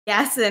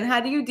Yes, and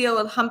how do you deal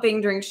with humping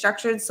during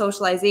structured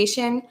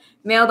socialization?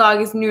 Male dog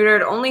is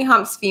neutered, only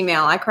humps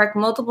female. I correct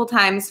multiple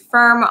times,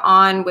 firm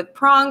on with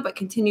prong, but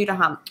continue to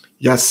hump.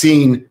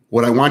 Yassine,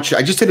 what I want you,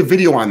 I just did a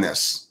video on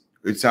this.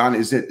 It's on,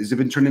 has it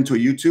been turned into a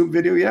YouTube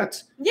video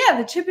yet? Yeah,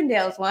 the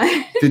Chippendales one.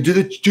 do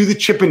the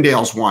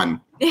Chippendales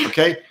one.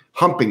 Okay.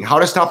 Humping, how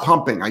to stop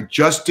humping. I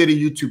just did a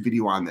YouTube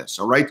video on this.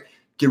 All right.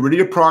 Get rid of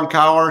your prong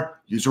collar,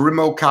 use a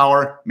remote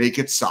collar, make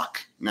it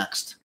suck.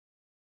 Next.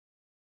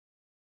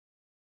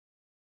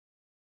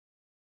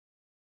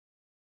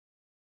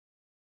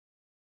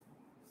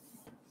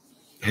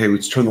 Hey,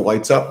 let's turn the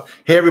lights up.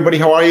 Hey, everybody,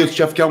 how are you? It's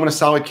Jeff Gelman of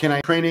Solid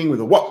Canine Training with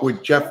a What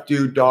Would Jeff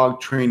Do Dog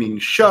Training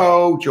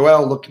Show.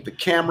 Joelle, look at the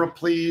camera,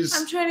 please.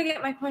 I'm trying to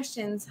get my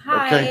questions.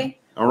 Hi. Okay.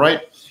 All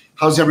right.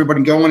 How's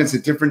everybody going? It's a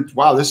different,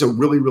 wow, this is a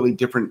really, really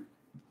different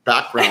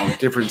background,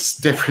 different.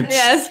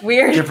 Yeah, it's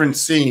weird. Different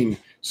scene.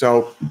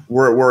 So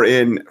we're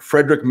in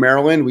Frederick,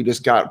 Maryland. We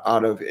just got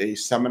out of a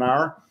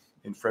seminar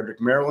in Frederick,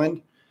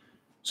 Maryland.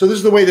 So this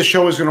is the way the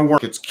show is going to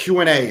work. It's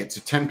Q&A. It's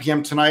at 10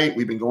 p.m. tonight.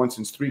 We've been going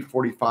since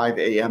 3:45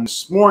 a.m.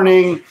 this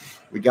morning.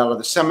 We got out of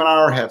the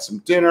seminar, had some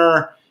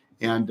dinner,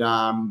 and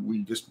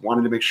we just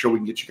wanted to make sure we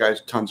can get you guys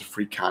tons of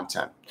free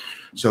content.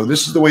 So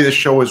this is the way the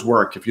show is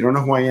work. If you don't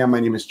know who I am, my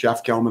name is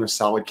Jeff Gelman of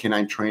Solid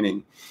Canine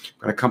Training.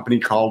 I've got a company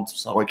called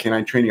Solid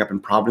Canine Training up in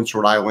Providence,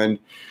 Rhode Island.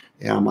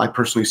 I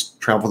personally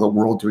travel the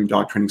world doing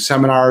dog training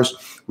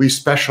seminars. We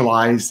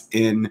specialize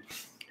in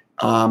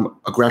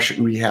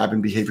aggression rehab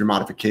and behavior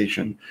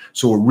modification.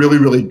 So we're really,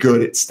 really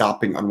good at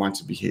stopping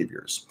unwanted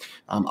behaviors.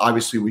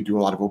 Obviously, we do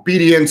a lot of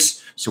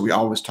obedience. So we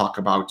always talk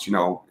about,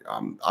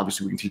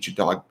 obviously we can teach a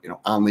dog,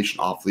 on leash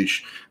and off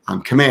leash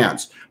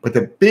commands. But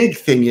the big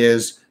thing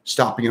is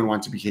stopping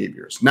unwanted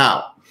behaviors.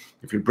 Now,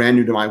 if you're brand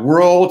new to my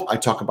world, I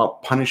talk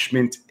about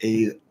punishment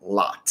a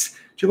lot.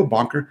 Do you have a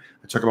bonker?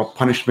 I talk about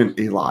punishment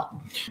a lot.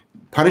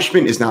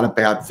 Punishment is not a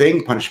bad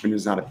thing. Punishment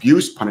is not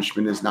abuse.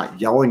 Punishment is not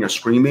yelling or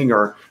screaming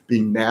or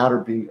being mad or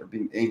being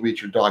angry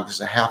at your dog. This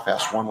is a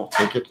half-assed one. We'll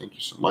take it. Thank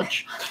you so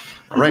much.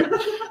 All right.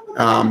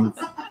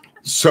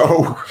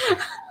 So we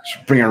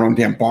should bring our own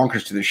damn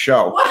bonkers to the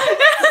show.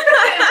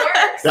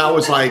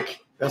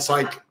 That's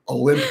like a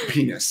limp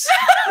penis.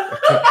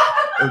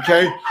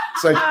 Okay.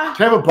 It's like,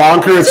 can I have a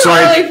bonker? It's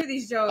like early for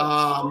these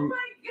jokes.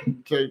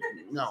 Okay.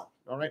 No.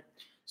 All right.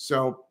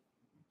 So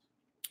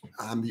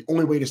the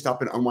only way to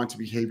stop an unwanted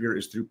behavior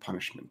is through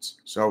punishments.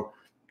 So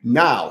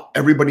now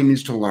everybody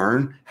needs to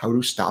learn how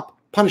to stop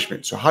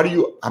punishment. So how do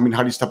you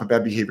stop a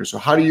bad behavior? So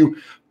how do you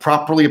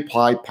properly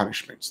apply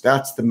punishments?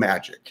 That's the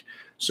magic.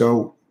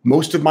 So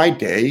most of my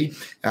day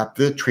at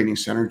the training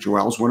center,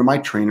 Joelle's one of my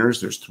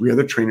trainers. There's 3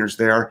 other trainers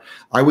there.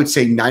 I would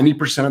say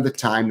 90% of the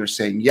time they're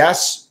saying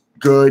yes,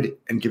 good,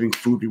 and giving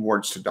food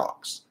rewards to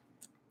dogs.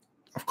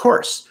 Of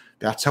course.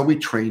 That's how we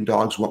train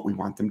dogs what we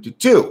want them to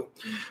do.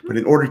 But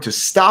in order to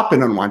stop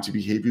an unwanted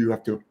behavior, you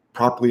have to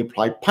properly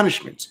apply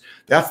punishments.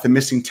 That's the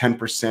missing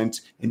 10%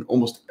 in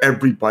almost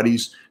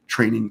everybody's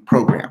training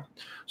program.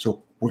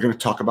 So we're going to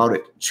talk about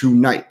it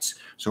tonight.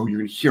 So you're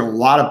going to hear a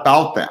lot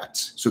about that.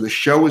 So the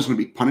show is going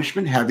to be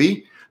punishment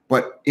heavy,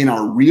 but in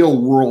our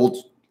real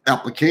world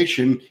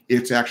application,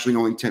 it's actually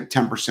only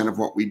 10% of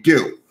what we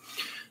do.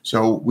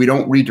 So we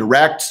don't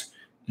redirect.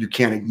 You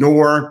can't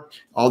ignore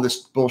all this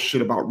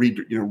bullshit about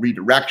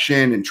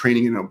redirection and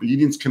training an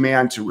obedience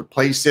command to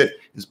replace it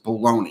is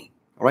baloney.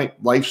 All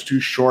right. Life's too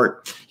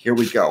short. Here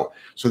we go.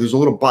 So there's a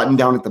little button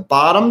down at the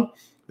bottom.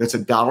 That's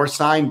a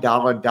 $sign,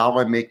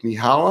 dollar, make me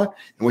holla.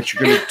 And what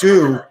you're going to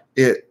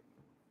do,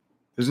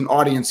 there's an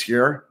audience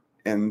here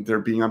and they're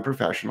being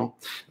unprofessional.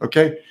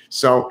 Okay.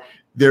 So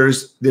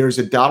there's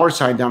a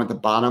 $sign down at the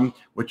bottom.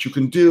 What you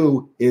can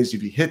do is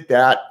if you hit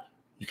that,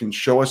 you can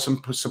show us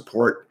some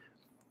support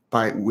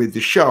with the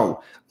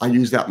show. I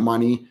use that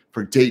money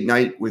for date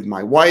night with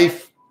my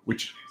wife,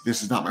 which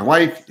this is not my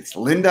wife. It's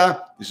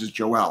Linda. This is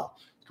Joelle.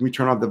 Can we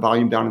turn off the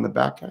volume down in the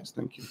back, guys?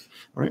 Thank you.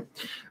 All right.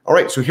 All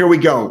right. So here we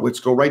go. Let's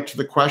go right to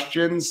the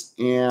questions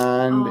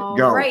and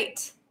go. All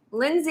right.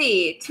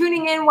 Lindsay,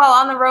 tuning in while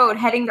on the road,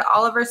 heading to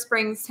Oliver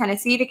Springs,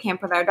 Tennessee to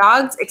camp with our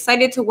dogs.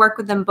 Excited to work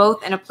with them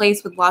both in a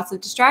place with lots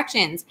of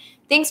distractions.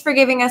 Thanks for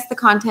giving us the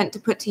content to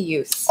put to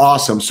use.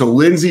 Awesome. So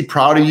Lindsay,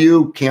 proud of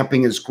you.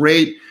 Camping is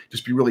great.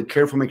 Just be really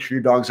careful. Make sure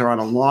your dogs are on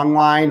a long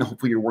line.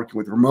 Hopefully you're working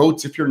with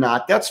remotes. If you're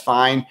not, that's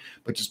fine.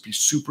 But just be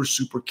super,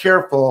 super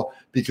careful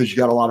because you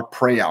got a lot of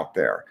prey out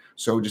there.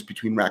 So just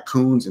between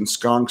raccoons and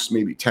skunks,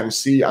 maybe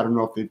Tennessee. I don't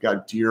know if they've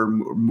got deer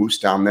or moose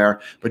down there,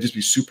 but just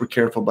be super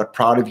careful. But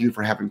proud of you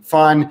for having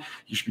fun.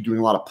 You should be doing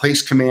a lot of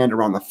place command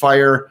around the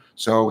fire.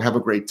 So have a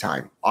great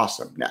time.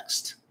 Awesome.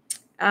 Next.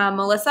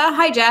 Melissa,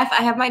 hi, Jeff.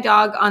 I have my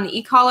dog on the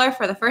e-collar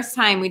for the first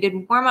time. We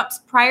did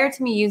warm-ups prior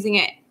to me using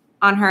it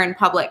on her in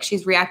public.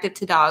 She's reactive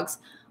to dogs.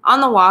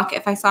 On the walk,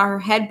 if I saw her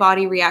head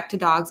body react to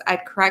dogs,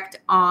 I'd correct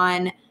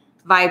on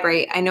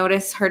vibrate. I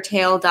noticed her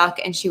tail duck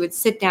and she would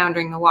sit down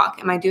during the walk.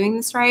 Am I doing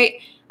this right?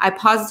 I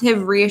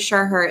positive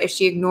reassure her if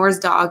she ignores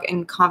dog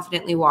and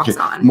confidently walks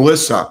on.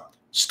 Melissa,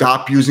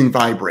 stop using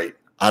vibrate.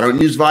 I don't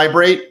use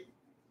vibrate.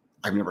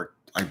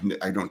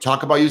 I don't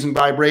talk about using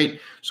vibrate.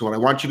 So what I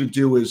want you to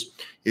do is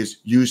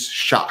use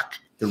shock.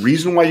 The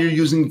reason why you're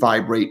using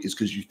vibrate is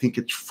because you think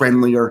it's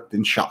friendlier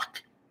than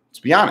shock. Let's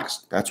be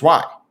honest. That's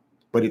why.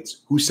 But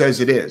it's who says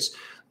it is.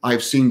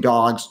 I've seen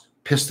dogs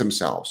piss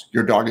themselves.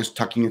 Your dog is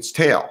tucking its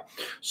tail.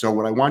 So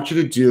what I want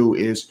you to do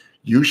is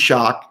use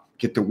shock,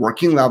 get the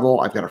working level.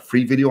 I've got a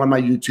free video on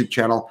my YouTube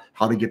channel,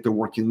 how to get the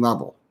working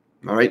level.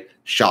 All right.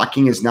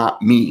 Shocking is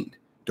not mean.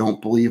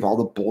 Don't believe all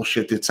the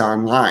bullshit that's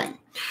online.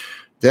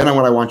 Then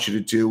what I want you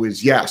to do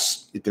is,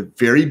 yes, at the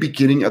very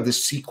beginning of the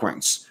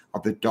sequence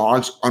of the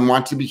dog's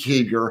unwanted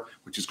behavior,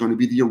 which is going to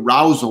be the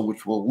arousal,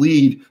 which will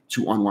lead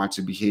to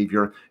unwanted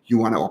behavior, you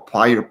want to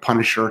apply your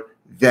punisher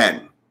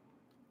then.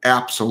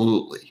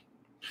 Absolutely.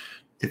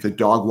 If the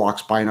dog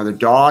walks by another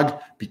dog,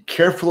 be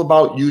careful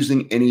about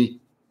using any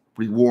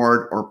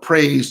reward or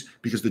praise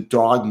because the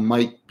dog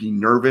might be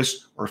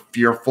nervous or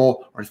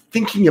fearful or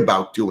thinking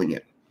about doing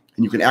it.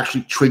 And you can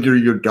actually trigger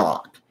your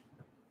dog.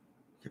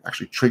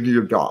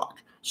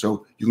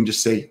 So you can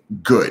just say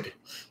good.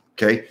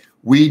 Okay.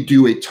 We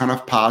do a ton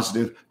of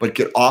positive, but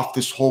get off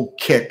this whole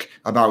kick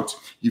about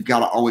you've got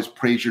to always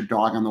praise your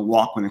dog on the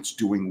walk when it's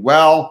doing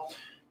well.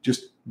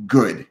 Just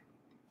good.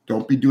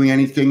 Don't be doing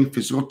anything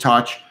physical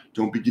touch.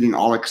 Don't be getting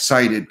all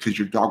excited because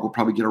your dog will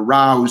probably get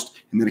aroused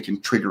and then it can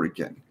trigger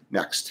again.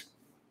 Next.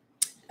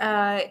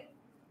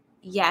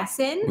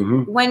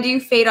 Yasin, when do you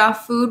fade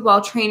off food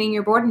while training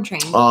your board and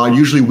train?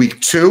 Usually week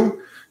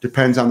 2.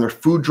 Depends on their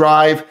food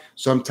drive.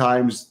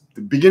 Sometimes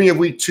the beginning of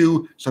week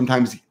 2,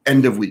 sometimes the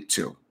end of week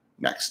 2.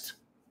 Next.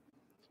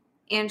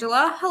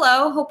 Angela,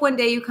 hello. Hope one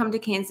day you come to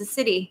Kansas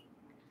City.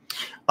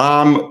 We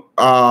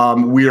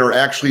are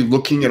actually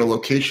looking at a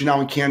location now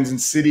in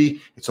Kansas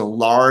City. It's a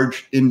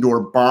large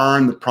indoor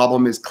barn. The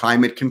problem is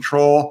climate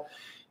control.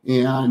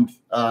 And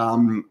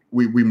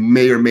we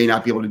may or may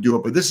not be able to do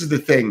it. But this is the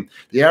thing.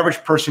 The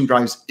average person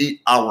drives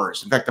 8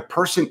 hours. In fact, the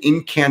person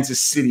in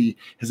Kansas City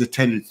has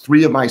attended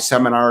 3 of my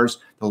seminars.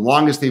 The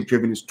longest they've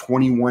driven is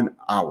 21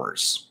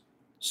 hours.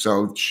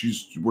 So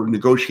we're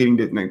negotiating.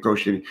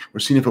 We're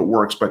seeing if it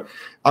works. But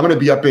I'm going to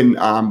be up in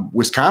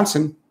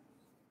Wisconsin.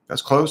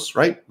 That's close,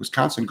 right?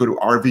 Wisconsin. Go to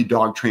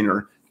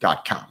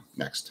rvdogtrainer.com.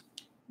 Next.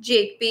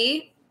 Jake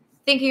B.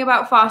 Thinking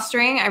about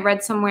fostering, I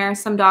read somewhere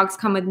some dogs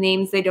come with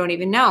names they don't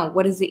even know.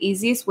 What is the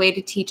easiest way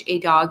to teach a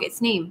dog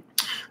its name?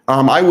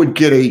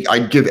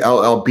 I'd give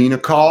LL Bean a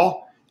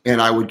call,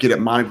 and I would get it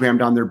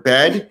monogrammed on their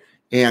bed,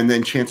 and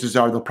then chances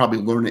are they'll probably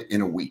learn it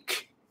in a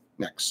week.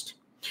 Next.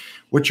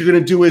 What you're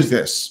going to do is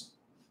this.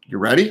 You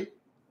ready?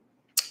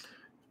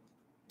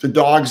 The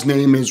dog's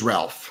name is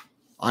Ralph.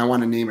 I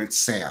want to name it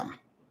Sam.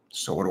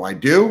 So what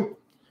do?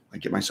 I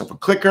get myself a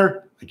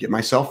clicker, I get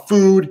myself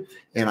food,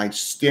 and I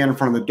stand in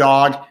front of the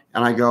dog,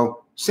 and I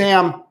go,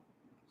 Sam,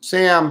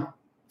 Sam.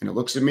 And it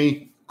looks at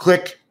me,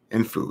 click,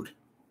 and food.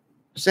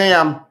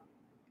 Sam,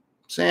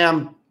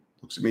 Sam.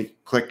 Looks at me,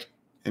 click,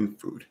 and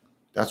food.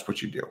 That's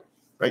what you do,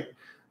 right?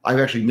 I've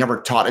actually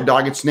never taught a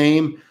dog its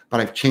name, but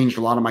I've changed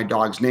a lot of my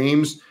dog's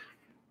names.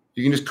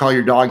 You can just call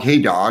your dog,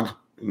 hey, dog.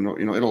 You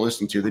know, it'll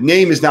listen to you. The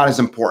name is not as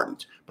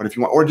important, but if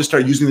you want, or just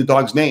start using the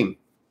dog's name.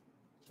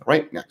 All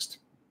right, next.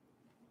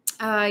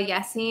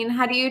 Yasin,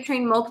 how do you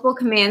train multiple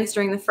commands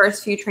during the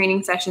first few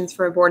training sessions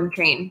for a board and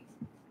train?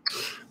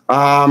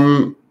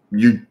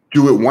 You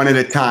do it one at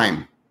a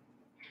time.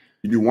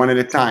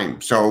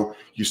 So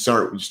you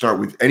start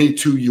with any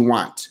 2 you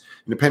want.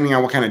 And depending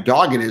on what kind of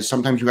dog it is,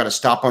 sometimes you got to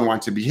stop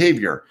unwanted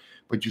behavior.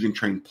 But you can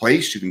train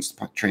place, you can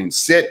train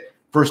sit.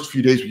 First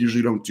few days, we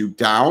usually don't do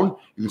down.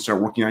 You can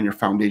start working on your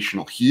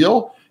foundational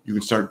heel. You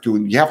can start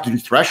doing, you have to do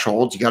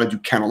thresholds. You got to do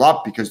kennel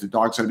up because the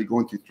dog's going to be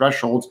going through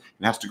thresholds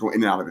and has to go in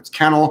and out of its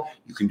kennel.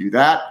 You can do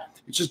that.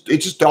 It's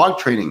just dog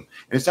training.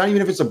 And it's not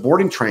even if it's a board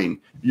and train.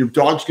 Your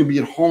dog's going to be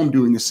at home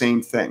doing the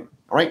same thing.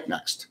 All right,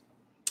 next.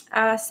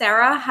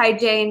 Sarah, hi,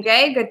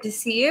 J&J. Good to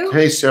see you.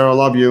 Hey, Sarah,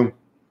 love you.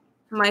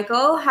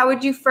 Michael, how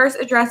would you first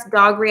address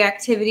dog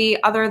reactivity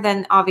other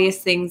than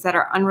obvious things that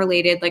are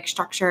unrelated, like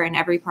structure in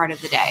every part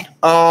of the day?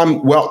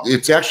 Well,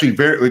 it's actually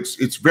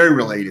it's very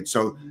related.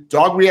 So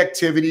dog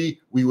reactivity,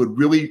 we would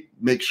really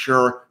make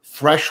sure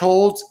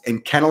thresholds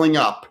and kenneling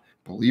up,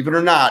 believe it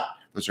or not,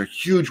 those are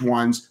huge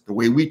ones. The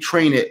way we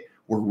train it,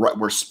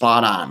 we're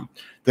spot on.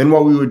 Then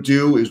what we would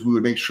do is we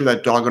would make sure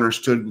that dog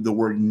understood the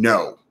word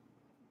no.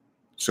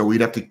 So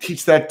we'd have to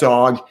teach that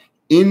dog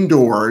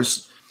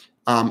indoors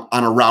on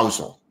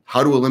arousal.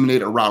 How to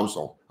eliminate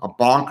arousal. A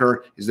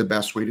bonker is the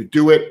best way to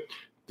do it.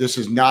 This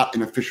is not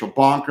an official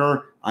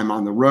bonker. I'm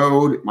on the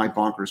road. My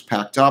bonker is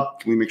packed up.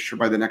 Can we make sure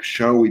by the next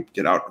show we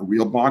get out a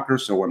real bonker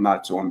so I'm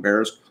not so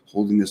embarrassed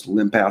holding this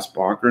limp-ass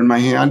bonker in my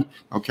hand?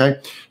 Okay.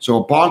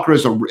 So a bonker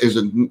is a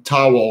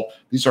towel.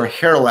 These are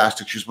hair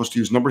elastics. You're supposed to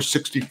use number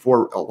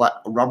 64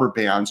 rubber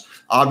bands.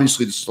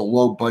 Obviously, this is a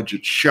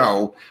low-budget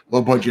show,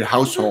 low-budget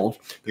household.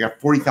 They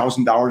got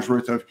 $40,000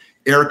 worth of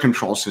air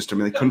control system,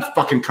 and they couldn't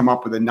fucking come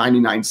up with a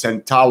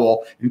 99-cent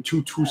towel and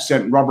 2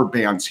 cent rubber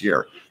bands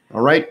here.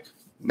 All right,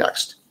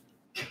 next.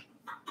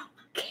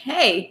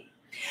 Okay.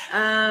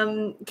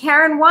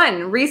 Karen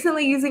 1,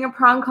 recently using a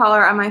prong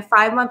collar on my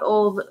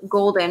 5-month-old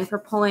Golden for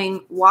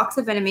pulling walks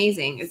have been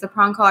amazing. Is the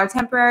prong collar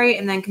temporary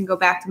and then can go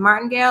back to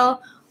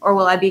martingale, or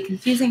will I be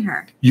confusing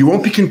her? You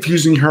won't be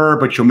confusing her,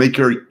 but you'll make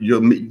her,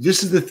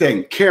 this is the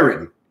thing.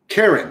 Karen,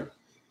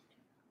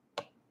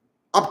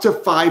 up to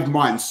 5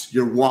 months,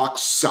 your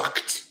walks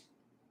sucked.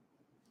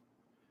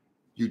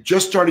 You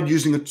just started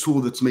using a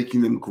tool that's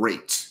making them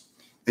great.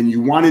 And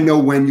you want to know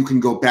when you can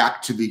go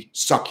back to the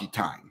sucky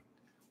time.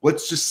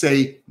 Let's just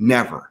say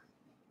never.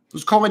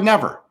 Let's call it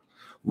never.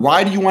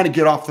 Why do you want to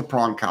get off the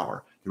prong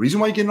collar? The reason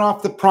why you're getting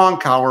off the prong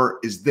collar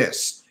is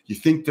this. You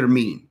think they're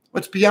mean.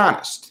 Let's be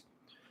honest.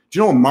 Do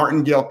you know a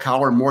martingale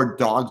collar, more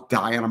dogs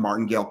die on a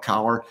martingale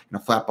collar and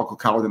a flat buckle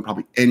collar than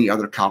probably any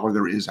other collar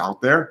there is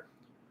out there?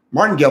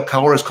 Martingale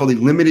collar is called a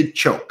limited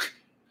choke.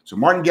 So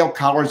martingale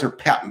collars are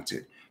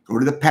patented. Go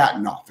to the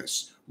patent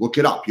office. Look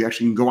it up. You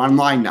actually can go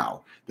online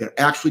now. They're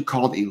actually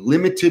called a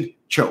limited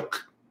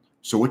choke.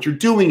 So what you're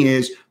doing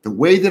is the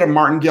way that a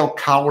martingale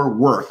collar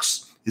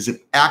works is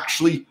it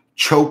actually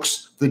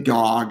chokes the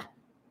dog.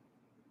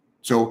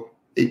 So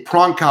a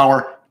prong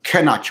collar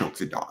cannot choke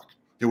the dog.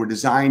 They were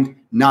designed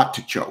not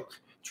to choke.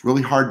 It's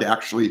really hard to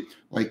actually,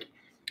 like,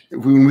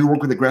 when we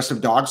work with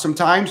aggressive dogs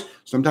sometimes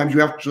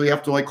you actually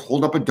have to like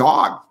hold up a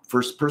dog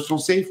for personal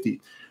safety.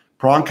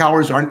 Prong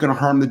collars aren't going to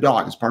harm the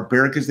dog, as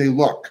barbaric as they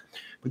look.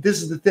 But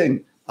this is the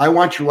thing. I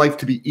want your life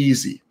to be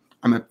easy.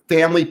 I'm a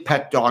family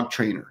pet dog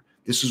trainer.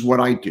 This is what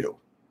I do.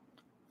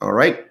 All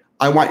right?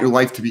 I want your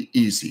life to be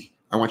easy.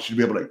 I want you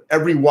to be able to,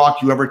 every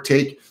walk you ever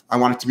take, I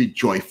want it to be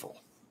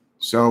joyful.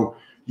 So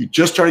you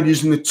just started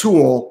using the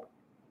tool.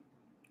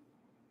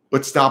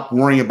 Let's stop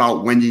worrying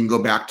about when you can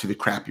go back to the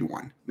crappy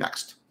one.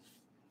 Next.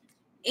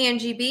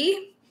 Angie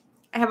B.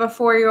 I have a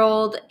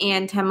 4-year-old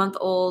and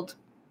 10-month-old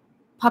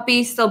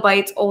puppy, still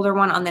bites older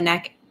one on the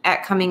neck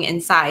at coming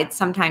inside.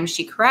 Sometimes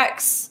she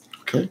corrects.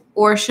 Okay.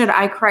 Or should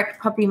I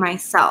correct puppy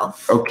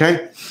myself?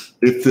 Okay.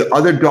 If the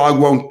other dog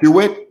won't do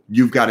it,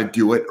 you've got to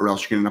do it, or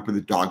else you're going to end up with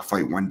a dog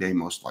fight one day,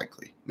 most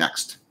likely.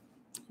 Next.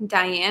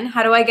 Diane,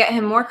 how do I get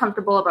him more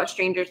comfortable about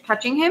strangers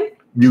touching him?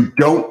 You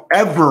don't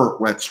ever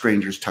let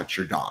strangers touch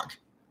your dog.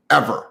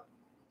 Ever.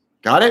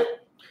 Got it?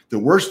 The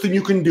worst thing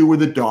you can do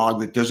with a dog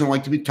that doesn't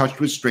like to be touched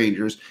with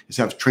strangers is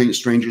have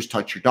strangers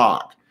touch your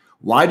dog.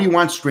 Why do you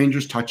want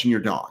strangers touching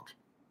your dog?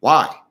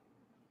 Why?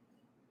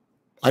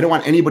 I don't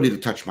want anybody to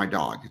touch my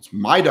dog. It's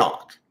my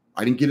dog.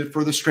 I didn't get it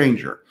for the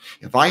stranger.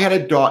 If I had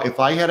a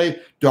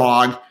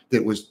dog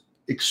that was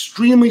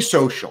extremely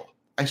social,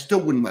 I still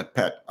wouldn't let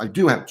pet. I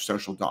do have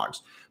social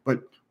dogs.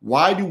 But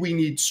why do we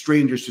need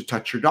strangers to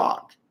touch your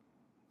dog?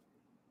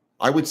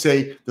 I would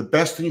say the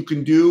best thing you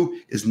can do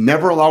is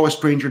never allow a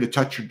stranger to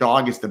touch your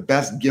dog. It's the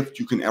best gift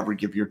you can ever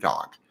give your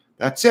dog.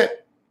 That's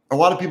it. A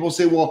lot of people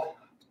say, well,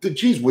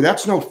 geez, well,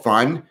 that's no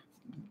fun.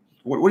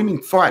 What do you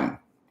mean fun?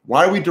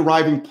 Why are we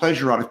deriving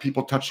pleasure out of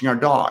people touching our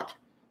dog?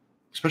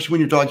 Especially when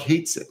your dog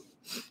hates it.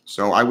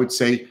 So I would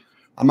say,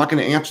 I'm not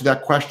going to answer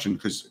that question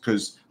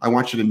because I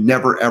want you to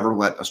never, ever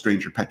let a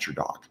stranger pet your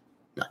dog.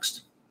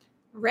 Next.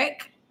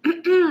 Rick,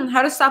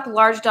 how to stop a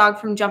large dog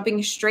from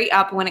jumping straight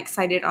up when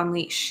excited on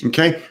leash.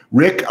 Okay.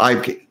 Rick,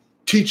 I'm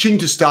teaching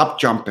to stop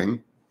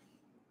jumping.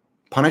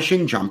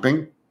 Punishing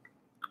jumping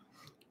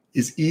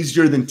is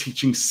easier than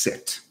teaching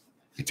sit.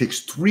 It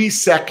takes 3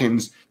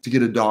 seconds to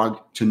get a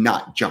dog to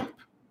not jump.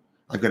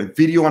 I've got a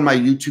video on my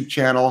YouTube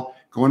channel.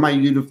 Go on my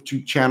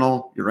YouTube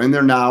channel. You're in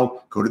there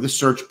now. Go to the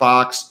search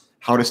box.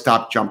 How to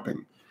stop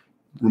jumping.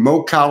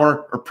 Remote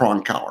collar or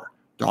prong collar.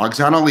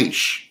 Dog's on a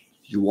leash.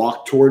 You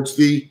walk towards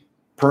the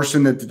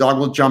person that the dog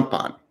will jump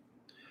on.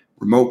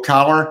 Remote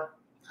collar,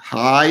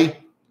 high,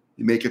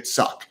 you make it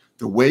suck.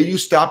 The way you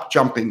stop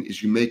jumping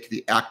is you make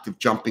the act of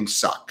jumping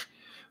suck.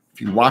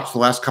 If you watch the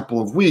last couple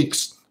of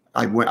weeks,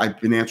 I've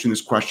been answering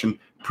this question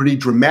pretty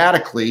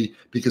dramatically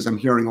because I'm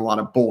hearing a lot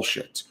of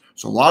bullshit.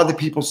 So a lot of the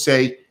people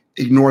say,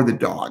 ignore the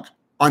dog.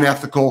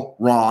 Unethical,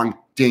 wrong,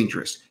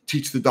 dangerous.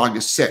 Teach the dog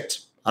to sit.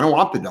 I don't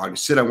want the dog to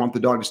sit. I want the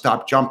dog to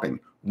stop jumping.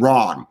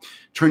 Wrong.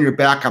 Turn your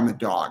back on the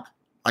dog.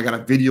 I got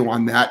a video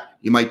on that.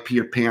 You might pee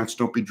your pants.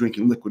 Don't be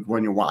drinking liquid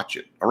when you watch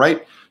it. All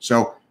right?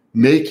 So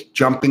make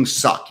jumping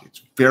suck.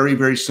 It's very,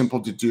 very simple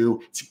to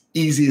do. It's the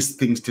easiest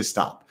things to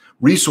stop.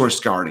 Resource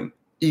guarding,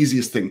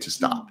 easiest thing to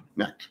stop.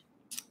 Nick.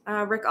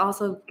 Rick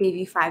also gave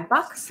you $5.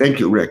 Thank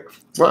you, Rick.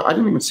 Well, I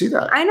didn't even see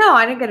that. I know.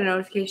 I didn't get a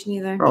notification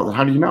either. Oh, then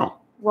how do you know?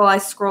 Well, I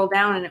scrolled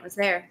down and it was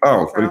there.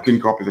 Oh, so. But it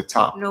didn't go up at the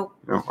top. Nope.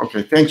 No.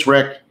 Okay. Thanks,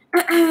 Rick.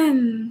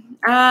 Angie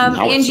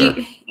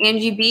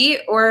B.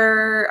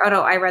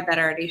 I read that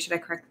already. Should I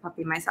correct the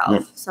puppy myself?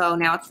 Yep. So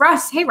now it's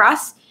Russ. Hey,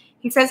 Russ.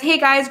 He says, hey,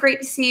 guys, great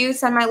to see you.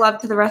 Send my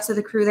love to the rest of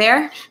the crew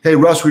there. Hey,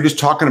 Russ, we're just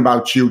talking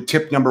about you.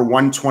 Tip number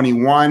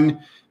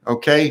 121.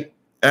 Okay.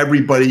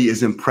 Everybody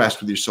is impressed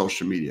with your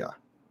social media.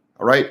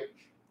 All right.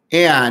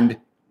 And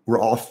we're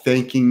all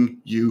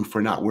thanking you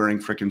for not wearing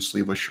freaking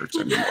sleeveless shirts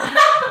anymore.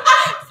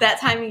 It's that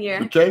time of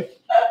year. Okay.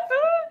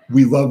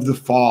 We love the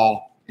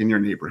fall in your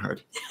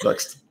neighborhood.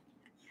 Next.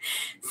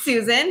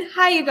 Susan,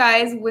 hi, you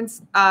guys.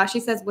 She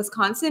says,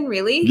 Wisconsin,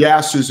 really?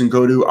 Yeah, Susan,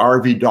 go to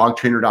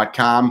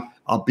rvdogtrainer.com.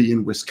 I'll be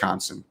in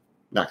Wisconsin.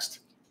 Next.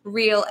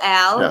 Real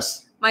Al.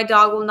 Yes. My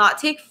dog will not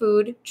take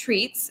food,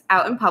 treats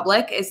out in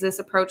public. Is this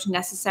approach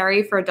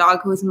necessary for a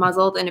dog who is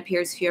muzzled and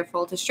appears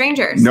fearful to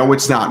strangers? No,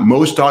 it's not.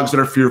 Most dogs that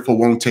are fearful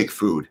won't take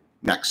food.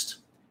 Next.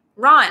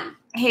 Ron.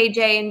 Hey,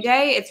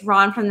 J&J. It's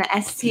Ron from the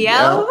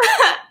STL.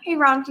 Yeah. Hey,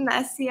 Ron from the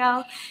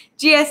STL.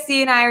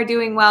 GSC and I are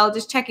doing well.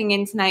 Just checking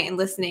in tonight and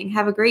listening.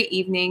 Have a great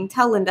evening.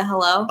 Tell Linda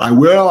hello. I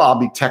will. I'll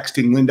be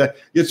texting Linda.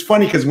 It's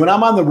funny because when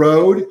I'm on the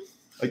road,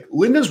 like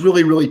Linda's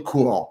really, really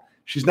cool.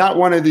 She's not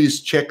one of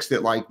these chicks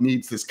that like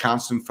needs this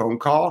constant phone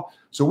call.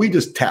 So we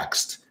just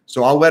text.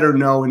 So I'll let her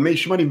know, and maybe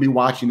she might even be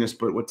watching this,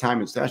 but what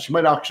time is that? She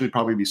might actually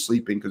probably be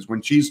sleeping because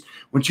when she's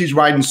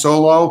riding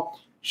solo,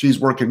 she's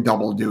working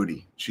double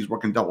duty.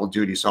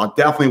 So I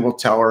definitely will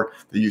tell her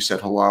that you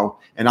said hello.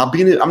 And I'm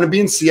going to be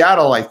in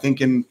Seattle, I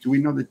think. And do we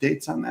know the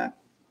dates on that?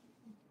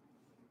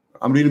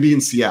 I'm going to be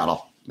in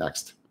Seattle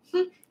next.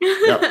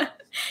 Yep.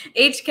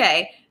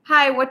 HK.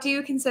 Hi, what do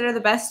you consider the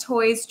best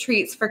toys,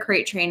 treats for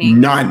crate training?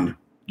 None.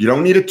 You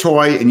don't need a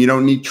toy and you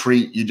don't need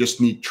treat. You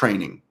just need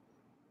training.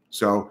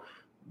 So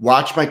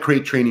watch my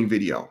crate training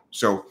video.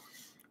 So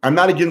I'm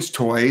not against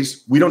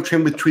toys. We don't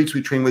train with treats.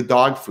 We train with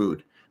dog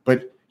food.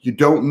 But you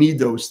don't need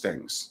those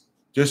things.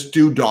 Just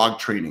do dog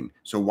training.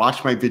 So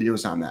watch my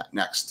videos on that.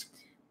 Next.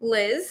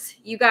 Liz,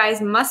 you guys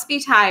must be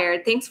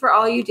tired. Thanks for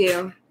all you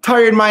do.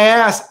 Tired my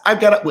ass.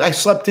 I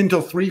slept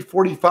until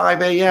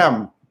 3:45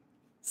 a.m.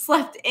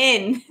 Slept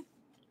in.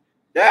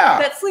 Yeah.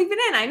 That's sleeping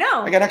in, I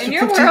know. I got extra in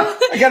your 15, world.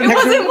 I got it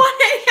wasn't 1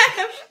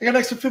 a.m. I got an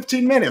extra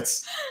 15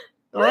 minutes.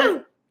 All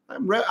right.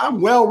 I'm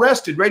well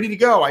rested, ready to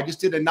go. I just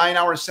did a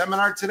 9-hour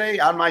seminar today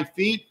on my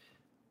feet.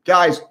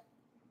 Guys,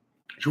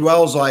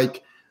 Joelle's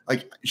like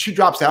she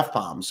drops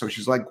F-bombs. So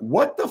she's like,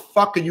 what the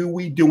fuck are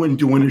we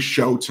doing a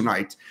show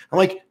tonight? I'm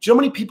like, do you know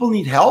how many people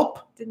need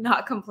help? Did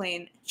not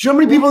complain. Do you know how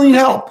many people need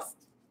help?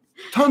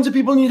 Tons of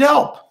people need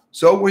help.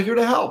 So we're here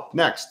to help.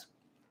 Next.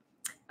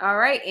 All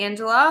right,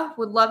 Angela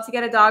would love to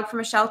get a dog from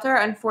a shelter.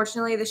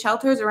 Unfortunately, the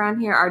shelters around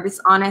here are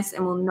dishonest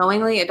and will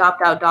knowingly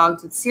adopt out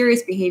dogs with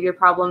serious behavior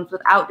problems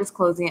without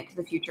disclosing it to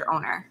the future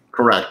owner.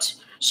 Correct.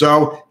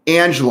 So,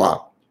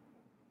 Angela,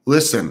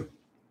 listen,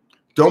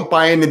 don't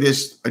buy into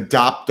this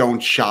adopt, don't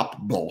shop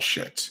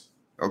bullshit.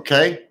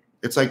 Okay?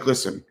 It's like,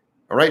 listen,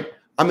 all right?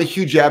 I'm a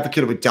huge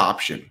advocate of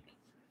adoption.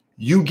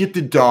 You get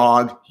the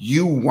dog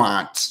you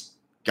want.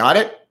 Got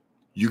it?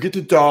 You get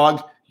the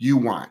dog you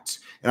want.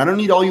 And I don't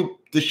need all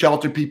the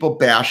shelter people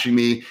bashing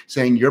me,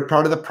 saying you're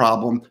part of the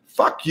problem.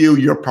 Fuck you,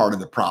 you're part of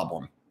the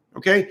problem.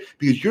 Okay?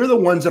 Because you're the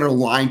ones that are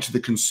lying to the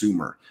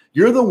consumer.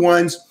 You're the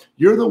ones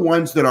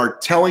that are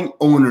telling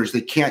owners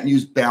they can't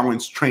use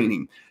balanced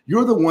training.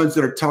 You're the ones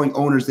that are telling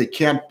owners they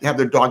can't have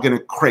their dog in a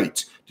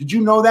crate. Did you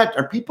know that?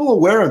 Are people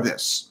aware of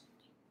this?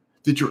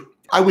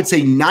 I would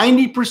say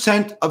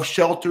 90% of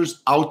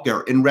shelters out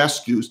there in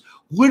rescues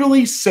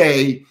literally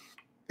say,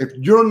 if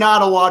you're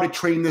not allowed to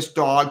train this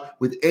dog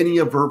with any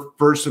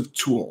aversive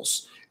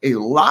tools, a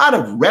lot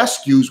of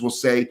rescues will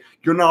say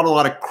you're not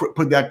allowed to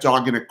put that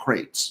dog in a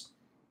crate.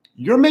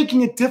 You're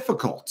making it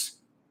difficult.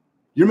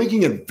 You're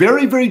making it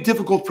very, very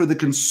difficult for the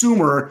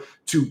consumer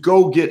to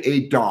go get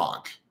a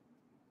dog.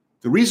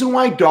 The reason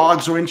why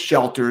dogs are in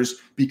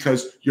shelters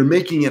because you're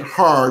making it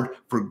hard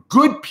for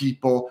good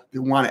people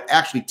that want to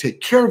actually take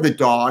care of the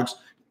dogs,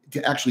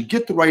 to actually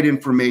get the right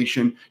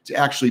information, to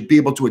actually be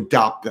able to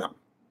adopt them.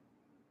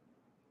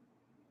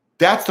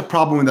 That's the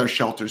problem with our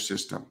shelter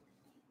system.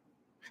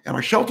 And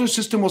our shelter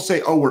system will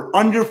say, oh, we're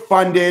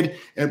underfunded.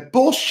 And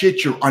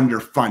bullshit, you're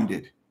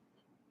underfunded.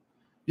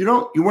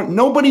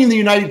 Nobody in the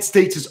United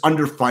States is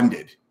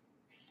underfunded.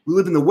 We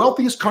live in the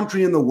wealthiest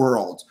country in the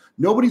world.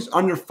 Nobody's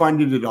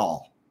underfunded at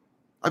all.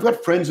 I've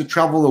got friends that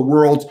travel the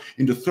world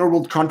into third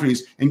world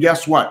countries, and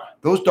guess what?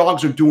 Those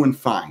dogs are doing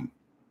fine.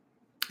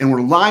 And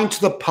we're lying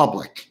to the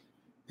public,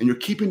 and you're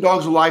keeping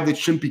dogs alive that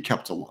shouldn't be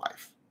kept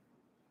alive.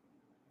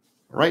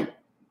 All right?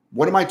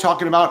 What am I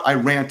talking about? I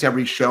rant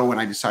every show, and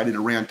I decided to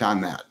rant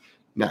on that.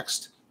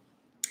 Next.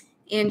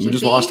 Angie We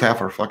just B. lost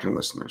half our fucking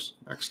listeners.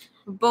 Next.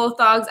 Both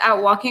dogs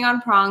out walking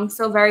on prongs,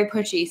 still very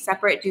pushy.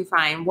 Separate do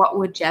fine. What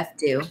would Jeff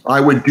do? I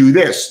would do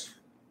this.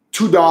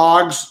 2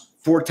 dogs,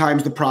 4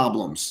 times the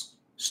problems.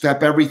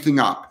 Step everything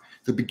up.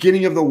 The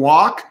beginning of the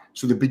walk.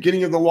 So the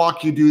beginning of the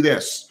walk, you do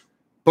this.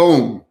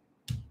 Boom.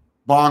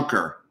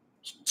 Bonker.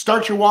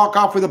 Start your walk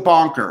off with a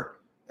bonker.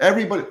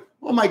 Everybody,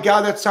 oh my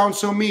God, that sounds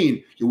so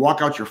mean. You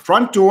walk out your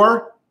front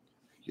door.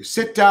 You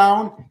sit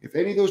down. If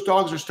any of those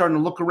dogs are starting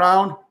to look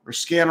around or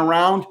scan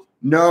around,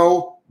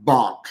 no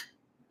bonk.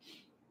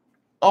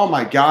 Oh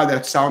my God,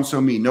 that sounds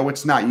so mean. No,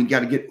 it's not. You got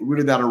to get rid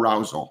of that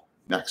arousal.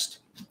 Next.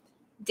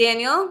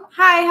 Daniel,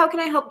 hi, how can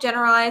I help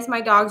generalize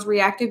my dog's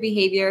reactive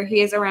behavior?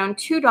 He is around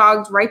 2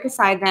 dogs right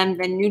beside them.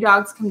 Then new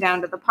dogs come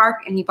down to the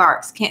park and he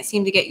barks. Can't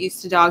seem to get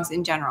used to dogs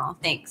in general.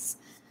 Thanks.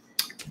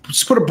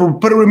 Just put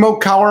a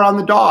remote collar on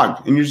the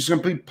dog and you're just going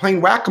to be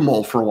playing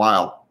whack-a-mole for a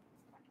while.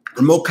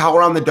 Remote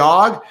collar on the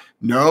dog?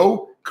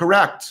 No,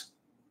 correct.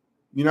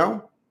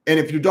 And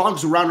if your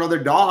dog's around other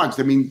dogs,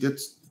 I mean,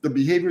 the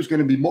behavior is going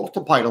to be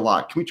multiplied a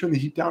lot. Can we turn the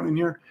heat down in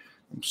here?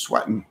 I'm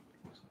sweating.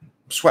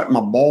 I'm sweating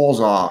my balls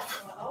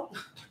off.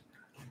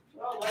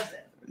 What was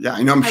it? Yeah,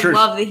 I know. I'm sure.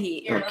 I love the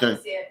heat. Here, Okay. let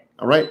me see it.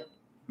 All right.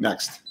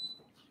 Next.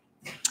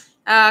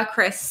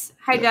 Chris,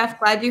 hi Jeff,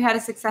 glad you had a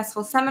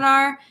successful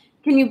seminar.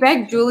 Can you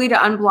beg Julie to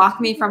unblock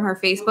me from her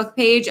Facebook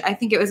page? I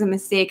think it was a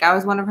mistake. I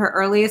was one of her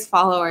earliest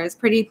followers.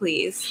 Pretty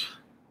please.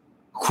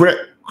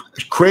 Chris,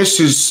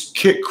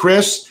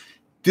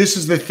 this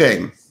is the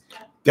thing.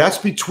 That's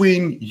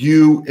between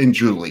you and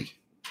Julie.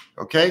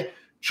 Okay?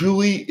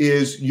 Julie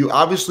you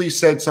obviously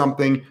said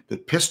something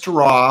that pissed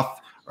her off,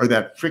 or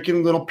that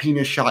freaking little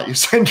penis shot you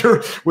sent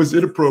her was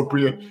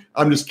inappropriate.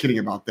 I'm just kidding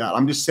about that.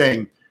 I'm just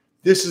saying,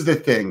 this is the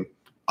thing.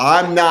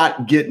 I'm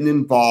not getting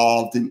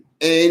involved in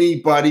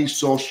anybody's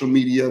social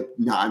media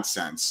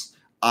nonsense.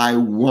 I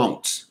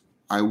won't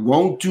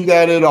do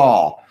that at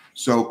all.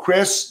 So,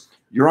 Chris,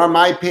 you're on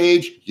my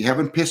page. You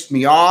haven't pissed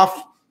me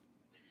off.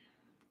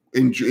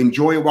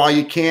 Enjoy it while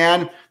you can.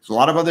 There's a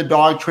lot of other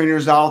dog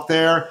trainers out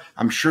there.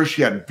 I'm sure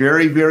she had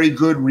very, very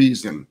good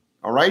reason.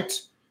 All right.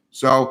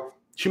 So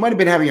she might have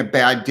been having a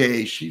bad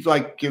day. She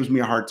gives me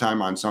a hard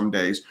time on some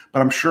days,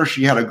 but I'm sure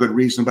she had a good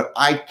reason. But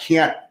I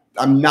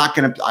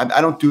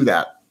don't do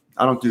that.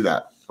 I don't do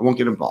that. I won't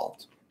get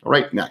involved. All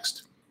right.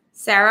 Next.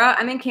 Sarah,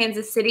 I'm in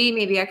Kansas City.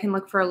 Maybe I can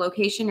look for a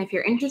location if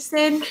you're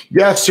interested.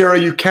 Yes, Sarah,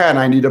 you can.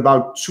 I need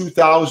about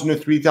 2,000 to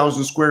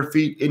 3,000 square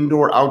feet,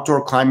 indoor,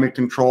 outdoor, climate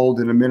controlled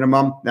in a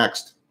minimum.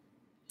 Next.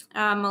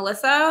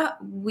 Melissa,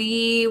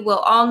 we will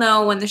all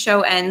know when the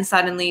show ends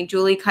suddenly.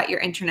 Julie cut your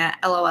internet.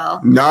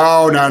 LOL.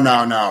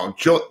 No.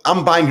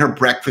 I'm buying her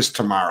breakfast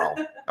tomorrow.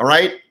 All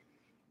right?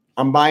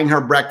 I'm buying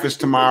her breakfast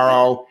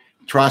tomorrow.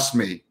 Trust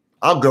me.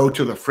 I'll go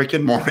to the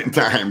freaking morning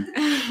time.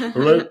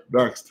 All right?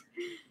 Next.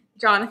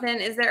 Jonathan,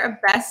 is there a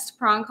best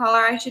prong collar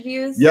I should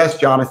use? Yes,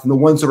 Jonathan. The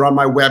ones that are on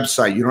my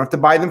website. You don't have to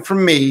buy them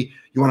from me.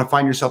 You want to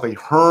find yourself a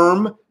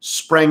Herm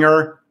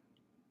Sprenger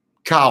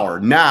collar.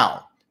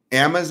 Now,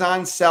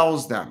 Amazon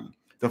sells them.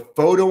 The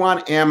photo on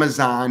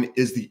Amazon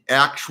is the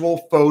actual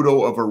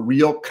photo of a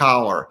real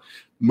collar.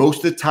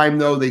 Most of the time,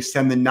 though, they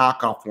send the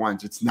knockoff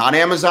ones. It's not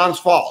Amazon's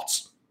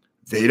fault.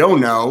 They don't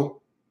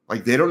know.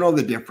 They don't know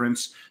the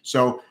difference.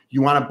 So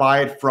you want to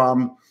buy it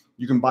from,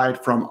 you can buy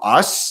it from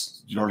us.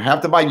 You don't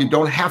have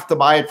to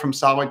buy it from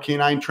Solid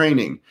Canine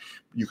Training.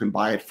 You can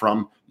buy it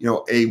from,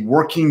 a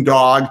working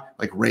dog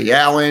like Ray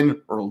Allen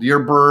or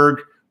Learberg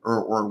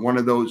or one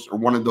of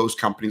those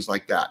companies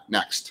like that.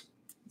 Next.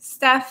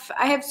 Steph,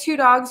 I have 2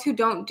 dogs who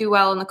don't do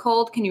well in the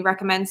cold. Can you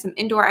recommend some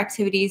indoor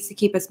activities to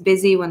keep us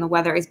busy when the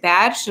weather is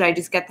bad? Should I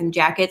just get them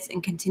jackets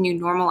and continue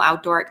normal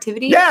outdoor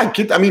activity? Yeah,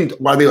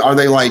 are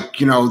they like,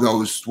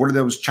 those, what are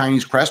those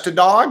Chinese crested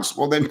dogs?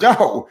 Well, then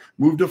no,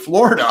 move to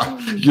Florida,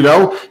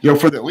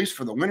 at least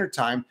for the winter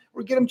time,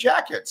 or get them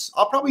jackets.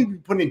 I'll probably be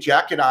putting a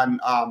jacket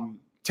on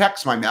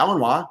Tex, my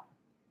Malinois.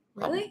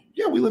 Really?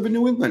 Yeah, we live in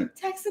New England.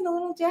 Tex in a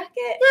little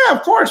jacket? Yeah,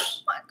 of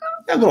course. Oh my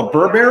God. Yeah, a little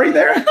Burberry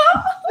there.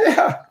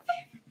 Yeah.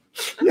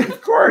 Yeah,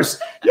 of course.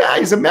 Yeah,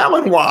 he's a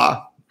Malinois.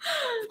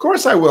 Of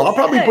course I will. I'll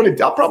probably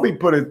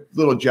put a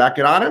little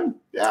jacket on him.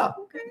 Yeah.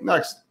 Okay.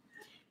 Next.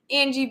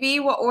 Angie B,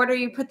 what order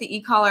you put the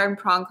e-collar and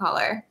prong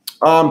collar?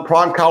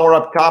 Prong collar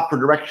up top for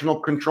directional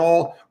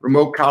control,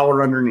 remote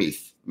collar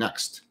underneath.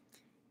 Next.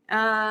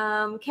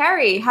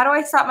 Carrie, how do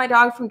I stop my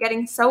dog from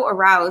getting so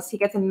aroused he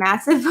gets a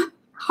massive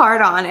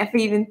hard on if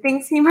he even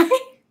thinks he might?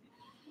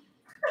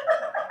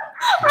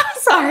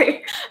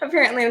 Sorry.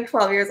 Apparently I'm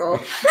 12 years old.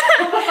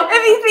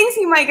 If he thinks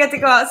he might get to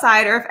go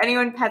outside, or if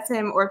anyone pets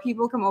him or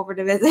people come over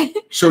to visit,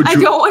 I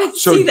don't want to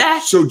see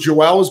that. So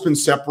Joelle has been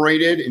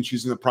separated and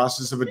she's in the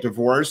process of a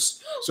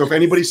divorce. So if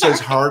anybody says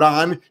hard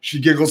on, she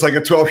giggles like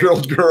a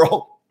 12-year-old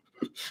girl.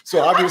 So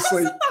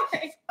obviously,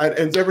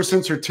 and ever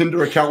since her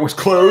Tinder account was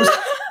closed,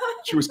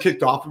 she was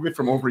kicked off of it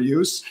from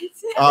overuse.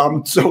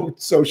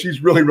 So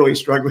she's really, really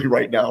struggling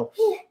right now.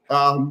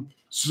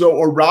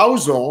 So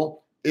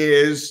arousal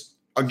is,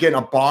 again,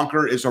 a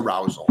bonker is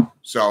arousal.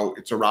 So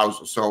it's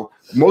arousal. So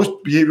most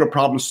behavioral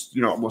problems,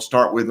 will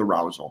start with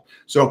arousal.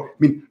 So,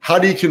 how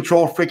do you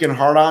control freaking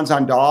hard-ons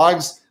on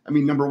dogs?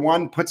 Number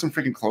one, put some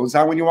freaking clothes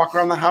on when you walk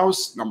around the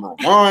house. Number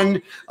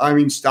one,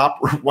 stop,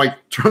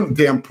 turn the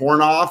damn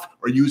porn off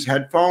or use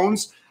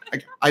headphones.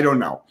 I don't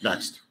know.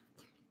 Next.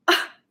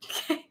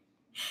 Okay.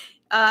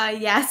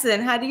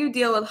 Yasin, how do you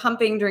deal with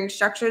humping during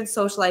structured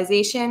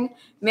socialization?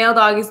 Male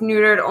dog is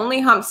neutered, only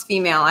humps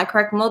female. I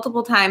correct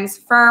multiple times,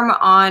 firm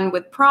on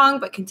with prong,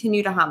 but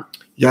continue to hump.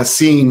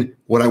 Yasin,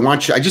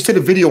 I just did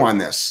a video on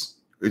this.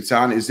 It's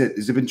on, has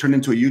it been turned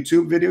into a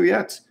YouTube video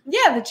yet?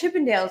 Yeah, the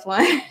Chippendales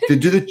one. Do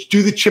the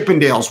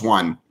Chippendales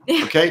one.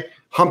 Okay.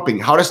 Humping,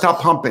 how to stop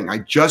humping. I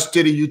just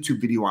did a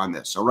YouTube video on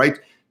this. All right.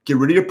 Get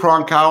rid of your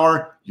prong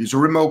collar, use a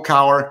remote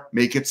collar,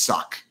 make it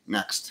suck.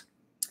 Next.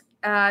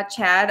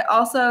 Chad,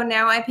 also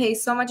now I pay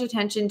so much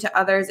attention to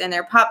others and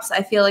their pups.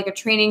 I feel like a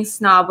training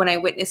snob when I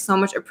witness so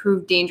much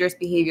approved dangerous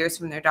behaviors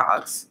from their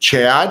dogs.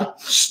 Chad,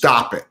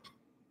 stop it.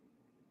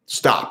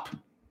 Stop.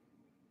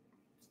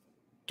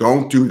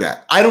 Don't do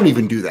that. I don't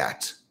even do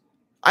that.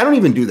 I don't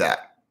even do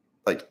that.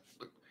 Like,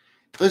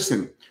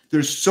 listen,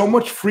 there's so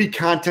much free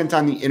content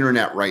on the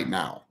internet right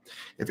now.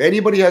 If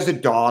anybody has a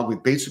dog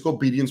with basic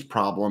obedience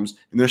problems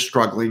and they're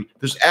struggling,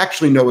 there's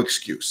actually no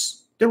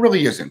excuse. There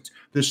really isn't.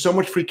 There's so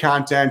much free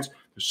content.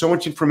 There's so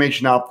much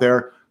information out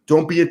there.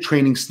 Don't be a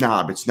training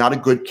snob. It's not a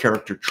good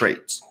character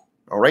trait.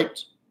 All right?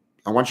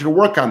 I want you to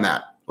work on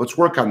that. Let's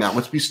work on that.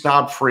 Let's be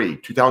snob free.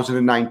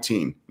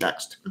 2019.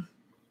 Next.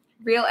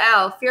 Real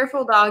Al,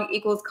 fearful dog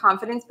equals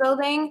confidence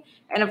building.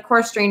 And of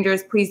course,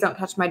 strangers, please don't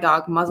touch my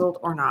dog, muzzled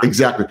or not.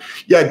 Exactly.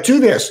 Yeah, do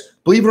this.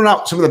 Believe it or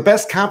not, some of the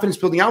best confidence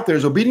building out there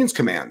is obedience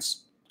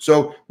commands.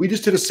 So we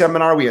just did a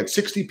seminar. We had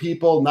 60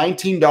 people,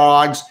 19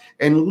 dogs,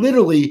 and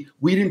literally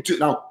we didn't do,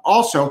 now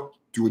also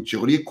do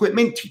agility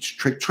equipment, teach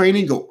trick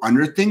training, go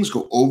under things,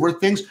 go over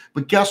things.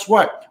 But guess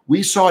what?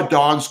 We saw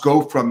dogs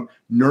go from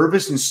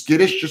nervous and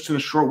skittish just in a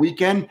short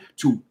weekend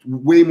to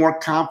way more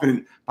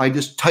confident by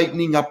just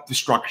tightening up the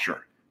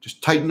structure.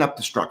 Just tighten up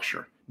the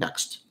structure.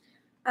 Next.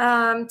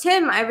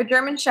 Tim, I have a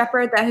German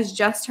Shepherd that has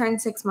just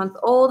turned 6 months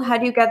old. How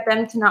do you get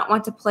them to not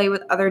want to play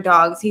with other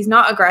dogs? He's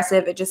not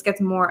aggressive. It just gets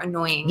more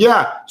annoying.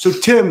 Yeah. So,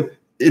 Tim,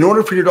 in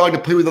order for your dog to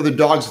play with other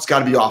dogs, it's got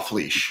to be off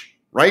leash,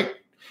 right?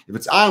 If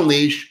it's on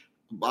leash,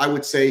 I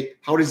would say,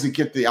 how does it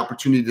get the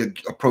opportunity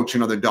to approach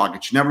another dog?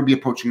 It should never be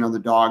approaching another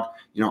dog,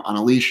 on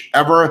a leash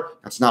ever.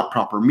 That's not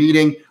proper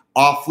meeting.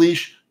 Off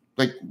leash.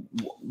 Like,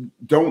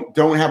 don't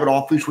have it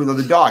off leash with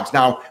other dogs.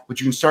 Now,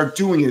 what you can start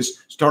doing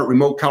is start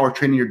remote collar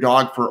training your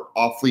dog for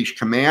off leash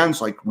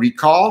commands like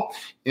recall,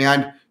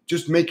 and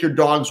just make your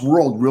dog's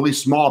world really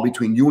small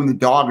between you and the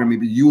dog, or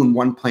maybe you and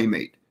one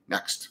playmate.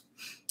 Next.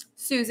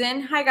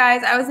 Susan, hi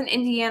guys. I was in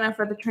Indiana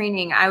for the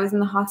training. I was in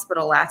the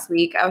hospital last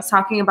week. I was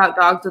talking about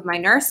dogs with my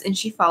nurse, and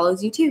she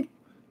follows you too.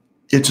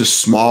 It's a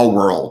small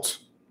world.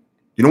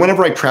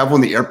 Whenever I travel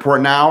in the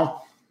airport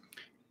now,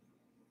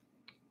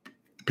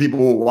 people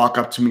will walk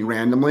up to me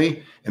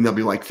randomly and they'll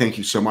be like, thank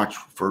you so much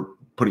for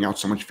putting out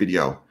so much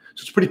video.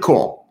 So it's pretty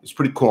cool.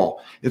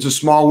 It's a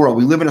small world.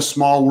 We live in a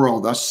small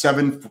world. Us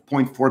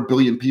 7.4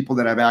 billion people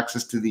that have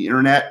access to the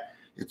internet.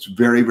 It's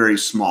very, very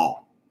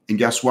small. And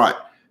guess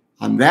what?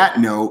 On that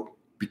note,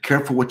 be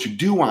careful what you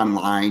do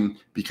online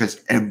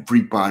because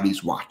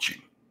everybody's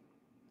watching.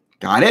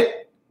 Got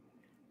it?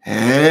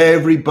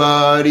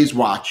 Everybody's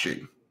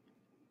watching.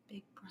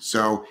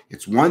 So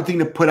it's one thing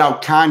to put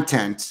out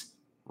content,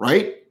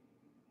 right?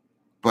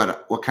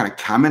 But what kind of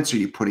comments are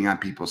you putting on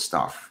people's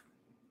stuff?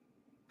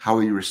 How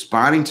are you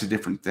responding to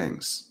different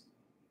things?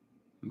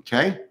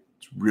 Okay?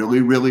 It's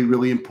really, really,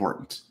 really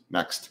important.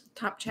 Next.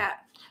 Top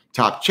chat,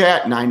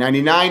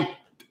 $9.99.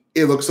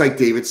 It looks like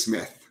David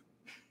Smith.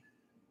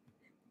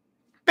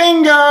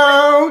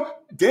 Bingo!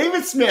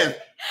 David Smith.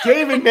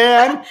 David,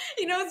 man.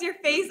 He knows your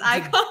face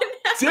icon.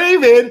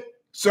 David.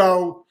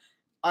 So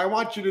I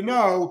want you to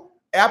know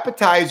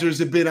appetizers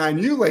have been on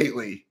you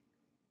lately.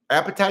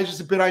 Appetizers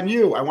have been on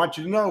you. I want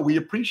you to know we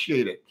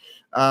appreciate it.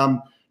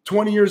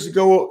 20 years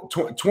ago,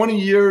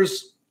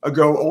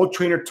 old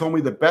trainer told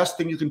me the best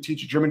thing you can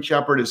teach a German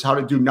Shepherd is how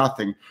to do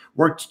nothing.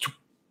 What?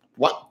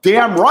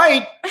 Damn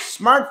right.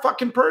 Smart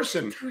fucking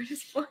person.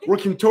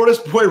 Working Tortoise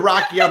Boy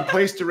Rocky on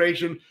place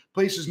duration.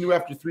 Place is new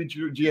after 3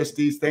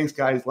 GSDs. Thanks,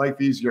 guys. Life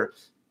easier.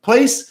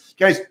 Place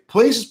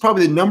is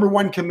probably the number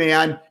one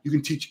command you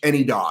can teach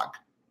any dog.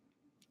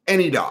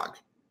 Any dog.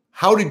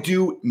 How to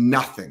do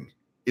nothing.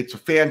 It's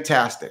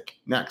fantastic.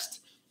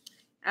 Next.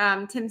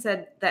 Tim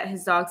said that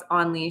his dog's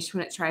on leash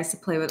when it tries to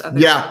play with other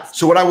dogs.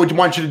 So what I would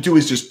want you to do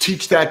is just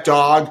teach that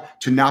dog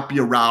to not be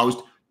aroused.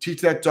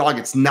 Teach that dog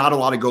it's not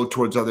allowed to go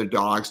towards other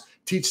dogs.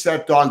 Teach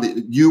that dog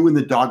that you and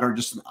the dog are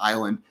just an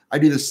island. I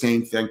do the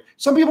same thing.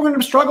 Some people are going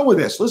to struggle with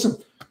this. Listen,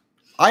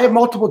 I have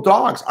multiple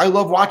dogs. I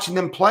love watching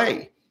them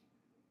play.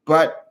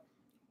 But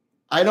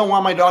I don't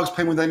want my dogs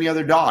playing with any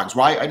other dogs.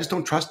 Why? I just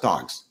don't trust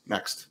dogs.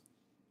 Next.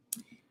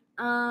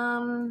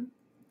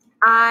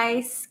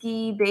 I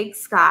ski Big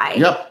Sky.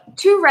 Yep.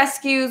 2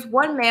 rescues,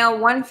 1 male,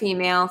 1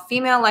 female.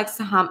 Female likes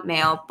to hump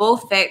male.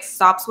 Both fixed,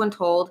 stops when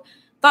told.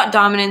 Thought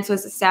dominance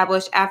was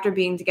established after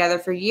being together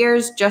for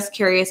years. Just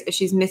curious if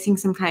she's missing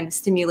some kind of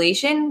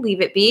stimulation.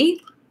 Leave it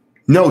be.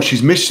 No,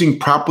 she's missing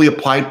properly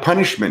applied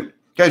punishment.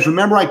 Guys,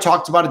 remember I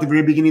talked about at the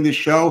very beginning of the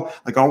show,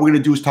 like all we're going to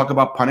do is talk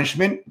about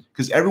punishment?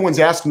 Because everyone's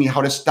asking me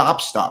how to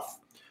stop stuff.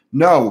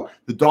 No,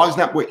 the dog's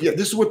not. Yeah,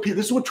 this is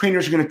what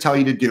trainers are going to tell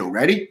you to do.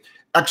 Ready?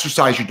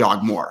 Exercise your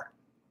dog more.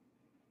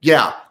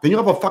 Yeah, then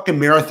you'll have a fucking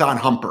marathon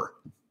humper.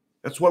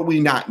 That's what we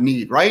not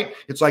need, right?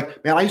 It's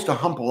like, man, I used to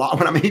hump a lot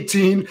when I'm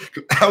 18.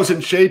 I was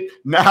in shape.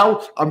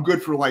 Now I'm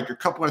good for like a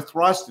couple of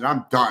thrusts and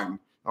I'm done.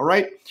 All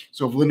right?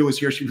 So if Linda was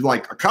here, she'd be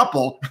like, a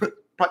couple?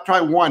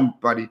 Try one,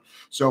 buddy.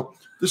 So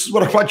this is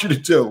what I want you to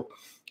do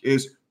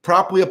is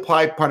properly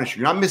apply punishment.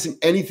 You're not missing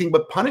anything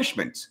but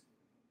punishment.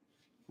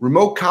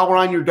 Remote collar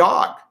on your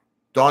dog.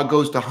 Dog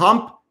goes to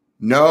hump.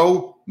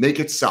 No, make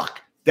it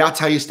suck. That's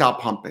how you stop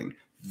humping.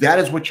 That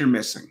is what you're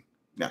missing.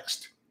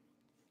 Next.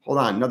 Hold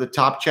on. Another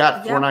top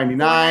chat, Yep,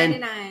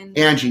 $4.99.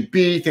 Angie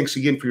B, thanks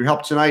again for your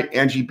help tonight.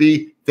 Angie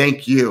B,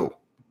 thank you.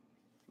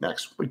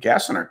 Next. Put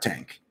gas in our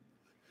tank.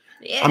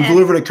 Yeah. I'm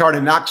delivering a car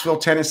to Knoxville,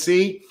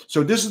 Tennessee.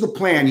 So this is the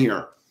plan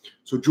here.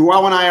 So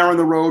Joelle and I are on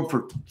the road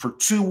for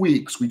 2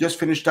 weeks. We just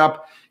finished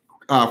up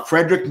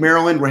Frederick,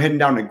 Maryland. We're heading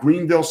down to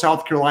Greenville,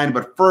 South Carolina.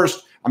 But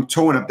first, I'm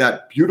towing up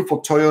that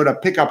beautiful Toyota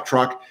pickup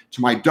truck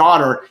to my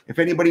daughter. If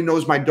anybody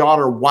knows my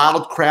daughter,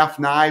 Wildcraft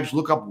Knives,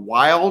 look up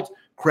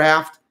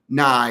Wildcraft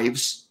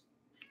Knives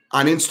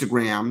on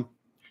Instagram.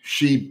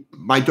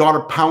 My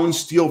daughter pounds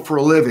steel for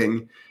a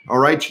living. All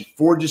right. She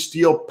forges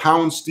steel,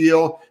 pounds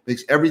steel,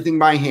 makes everything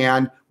by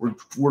hand.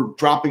 We're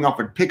dropping off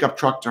a pickup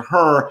truck to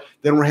her.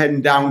 Then we're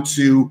heading down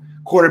to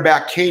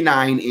Quarterback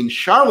K9 in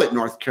Charlotte,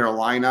 North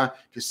Carolina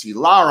to see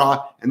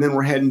Lara. And then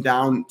we're heading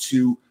down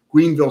to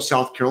Greenville,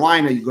 South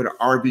Carolina. You go to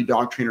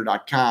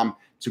rvdogtrainer.com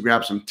to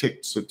grab some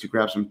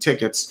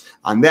tickets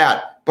on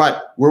that.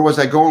 But where was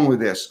I going with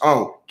this?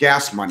 Oh,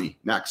 gas money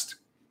next.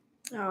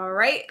 All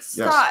right,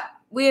 Scott. Yes.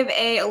 We have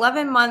a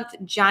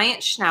 11-month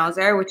giant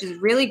schnauzer, which is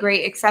really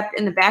great, except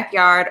in the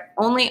backyard,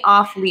 only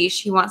off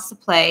leash. He wants to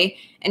play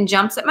and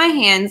jumps at my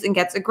hands and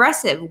gets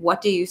aggressive.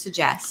 What do you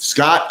suggest?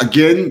 Scott,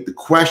 again, the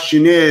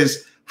question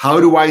is, how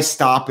do I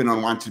stop an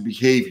unwanted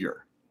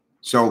behavior?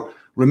 So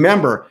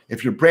remember,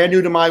 if you're brand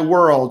new to my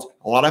world,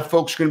 a lot of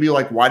folks are going to be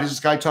like, why does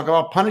this guy talk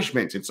about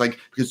punishment? It's like,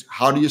 because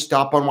how do you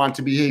stop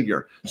unwanted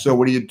behavior? So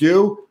what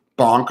do?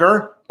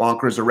 Bonker.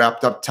 Bonker is a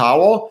wrapped up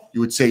towel. You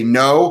would say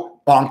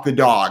no, bonk the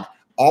dog.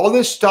 All of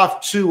this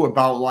stuff too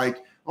about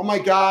like, oh my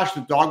gosh,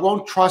 the dog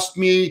won't trust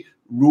me,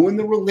 ruin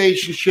the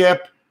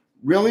relationship.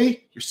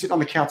 Really? You're sitting on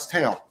the cat's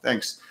tail.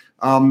 Thanks.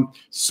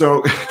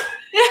 So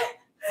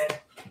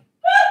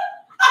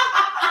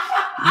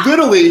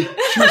literally,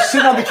 she was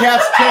sitting on the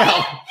cat's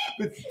tail.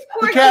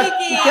 The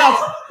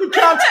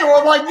cat's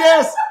going like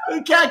this.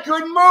 The cat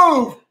couldn't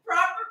move.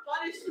 Proper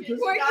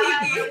punishment. Poor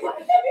Kiki.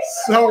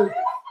 So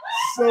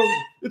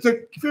it's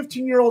a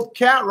 15-year-old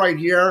cat right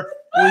here.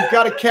 And we've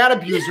got a cat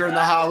abuser in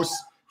the house.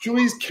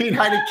 Julie's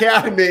Canine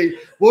Academy.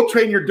 We'll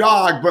train your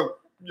dog, but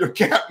your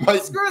cat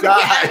might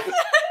die.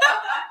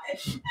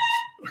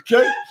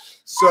 Okay.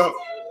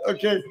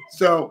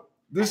 So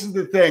this is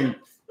the thing.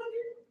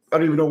 I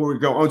don't even know where we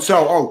go.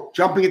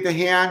 Jumping at the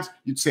hands,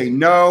 you'd say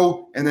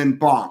no, and then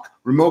bonk.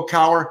 Remote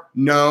collar,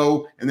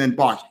 no, and then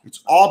bonk.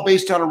 It's all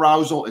based on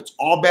arousal. It's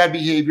all bad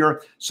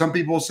behavior. Some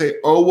people say,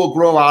 we'll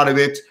grow out of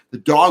it. The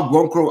dog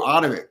won't grow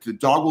out of it. The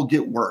dog will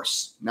get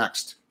worse.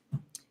 Next.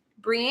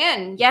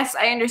 Brienne, yes,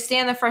 I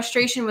understand the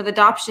frustration with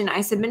adoption.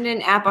 I submitted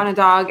an app on a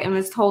dog and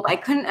was told I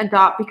couldn't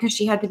adopt because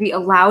she had to be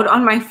allowed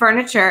on my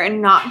furniture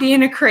and not be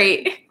in a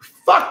crate.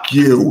 Fuck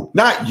you,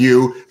 not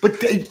you.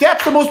 But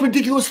that's the most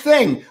ridiculous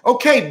thing.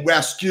 Okay,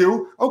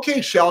 rescue.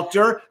 Okay,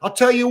 shelter. I'll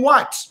tell you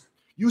what.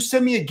 You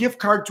send me a gift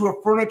card to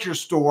a furniture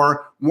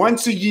store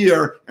once a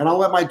year, and I'll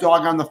let my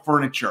dog on the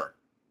furniture.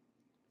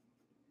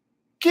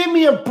 Give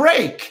me a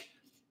break.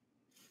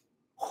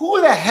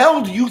 Who the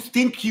hell do you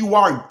think you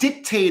are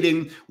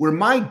dictating where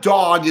my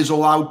dog is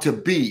allowed to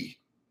be?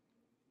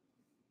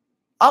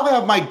 I'll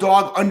have my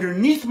dog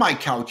underneath my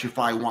couch if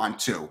I want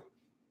to.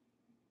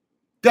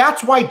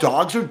 That's why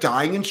dogs are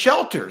dying in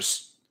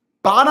shelters.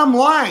 Bottom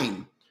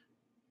line.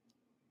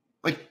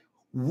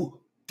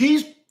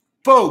 These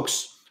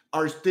folks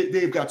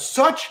they've got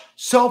such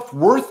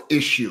self-worth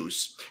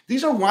issues.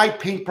 These are why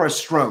paintbrush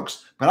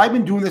strokes, but I've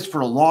been doing this for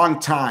a long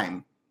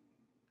time.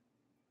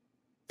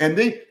 And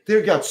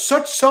they've got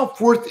such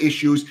self-worth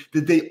issues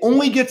that they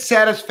only get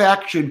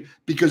satisfaction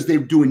because they're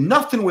doing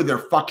nothing with their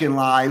fucking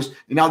lives.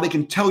 And now they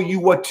can tell you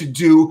what to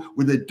do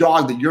with a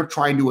dog that you're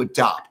trying to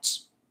adopt.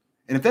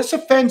 And if this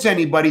offends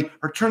anybody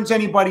or turns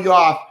anybody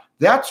off,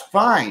 that's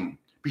fine.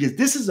 Because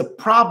this is a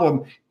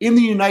problem in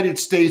the United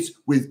States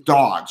with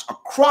dogs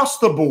across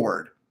the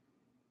board.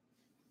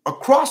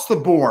 Across the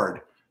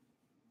board.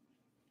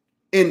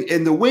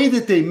 In the way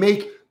that they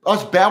make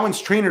us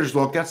balanced trainers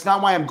look, that's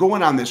not why I'm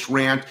going on this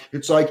rant.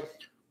 It's like,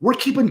 we're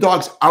keeping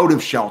dogs out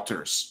of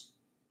shelters.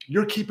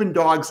 You're keeping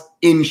dogs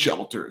in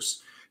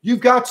shelters. You've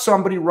got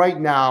somebody right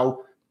now,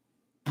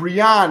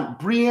 Brienne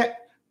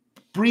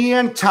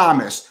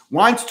Thomas,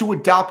 wants to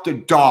adopt a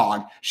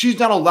dog. She's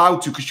not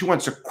allowed to because she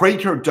wants to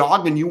crate her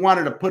dog and you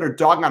wanted to put her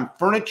dog on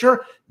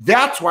furniture.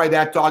 That's why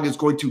that dog is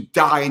going to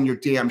die in your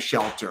damn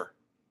shelter.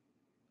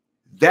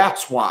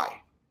 That's why.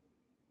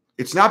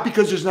 It's not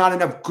because there's not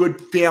enough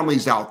good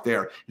families out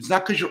there. It's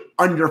not because you're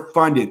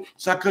underfunded.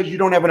 It's not because you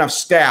don't have enough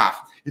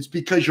staff. It's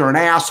because you're an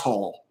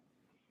asshole.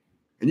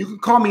 And you can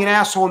call me an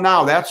asshole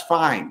now. That's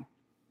fine.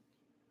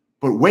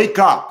 But wake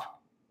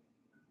up.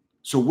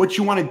 So what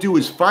you want to do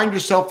is find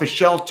yourself a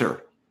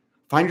shelter.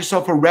 Find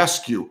yourself a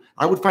rescue.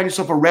 I would find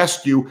yourself a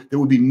rescue that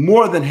would be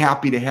more than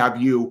happy to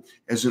have you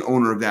as an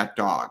owner of that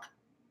dog.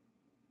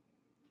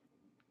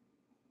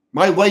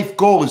 My life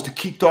goal is to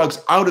keep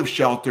dogs out of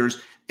shelters.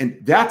 And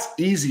that's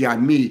easy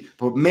on me.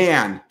 But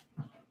man,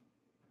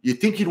 you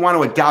think you'd want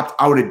to adopt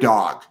out a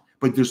dog.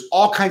 But there's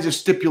all kinds of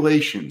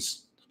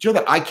stipulations. Do you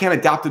know that I can't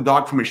adopt a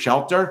dog from a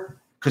shelter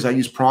because I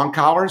use prong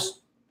collars?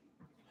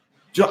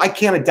 Do you know I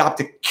can't adopt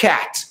a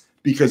cat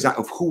because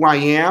of who I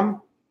am?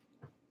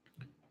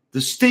 The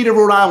state of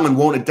Rhode Island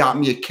won't adopt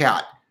me a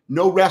cat.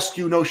 No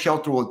rescue, no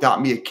shelter will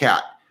adopt me a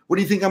cat. What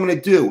do you think I'm going to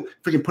do?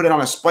 Freaking put it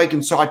on a spike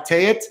and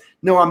saute it?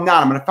 No, I'm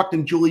not. I'm going to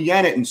fucking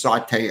julienne it and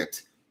saute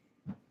it.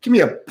 Give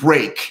me a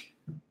break.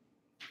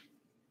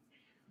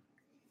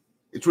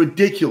 It's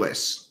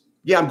ridiculous.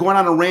 Yeah, I'm going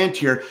on a rant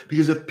here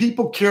because if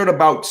people cared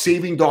about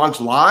saving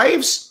dogs'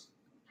 lives,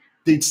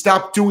 they'd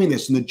stop doing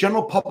this. And the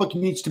general public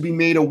needs to be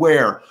made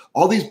aware.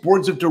 All these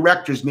boards of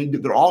directors,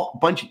 they're all a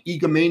bunch of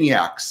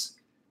egomaniacs.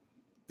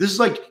 This is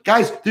like,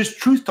 guys, there's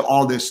truth to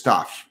all this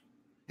stuff.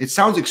 It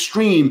sounds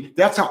extreme.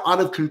 That's how out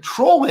of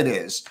control it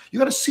is. You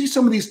got to see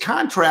some of these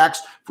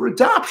contracts for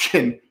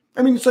adoption.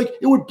 I mean, it's like,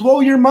 it would blow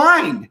your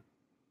mind.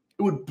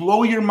 It would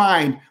blow your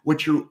mind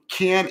what you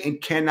can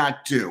and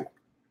cannot do.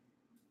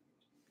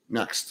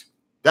 Next.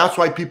 That's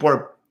why people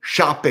are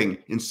shopping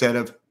instead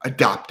of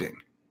adopting.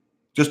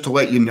 Just to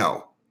let you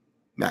know.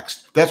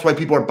 Next. That's why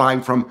people are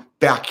buying from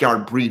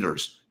backyard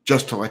breeders.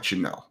 Just to let you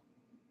know.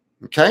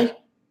 Okay?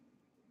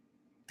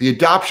 The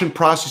adoption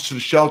process to the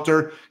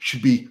shelter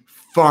should be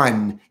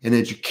fun and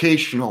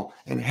educational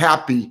and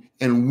happy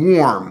and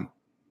warm.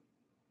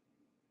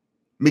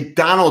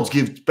 McDonald's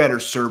gives better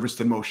service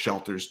than most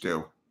shelters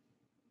do.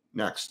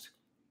 Next.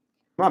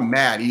 I'm not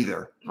mad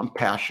either. I'm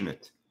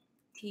passionate.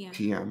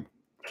 TM.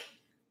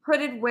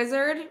 Hooded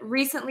Wizard,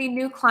 recently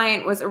new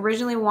client was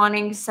originally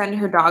wanting to send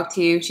her dog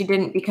to you. She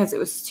didn't because it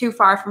was too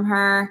far from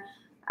her.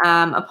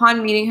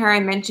 Upon meeting her, I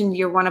mentioned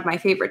you're one of my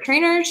favorite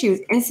trainers. She was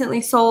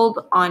instantly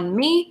sold on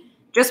me.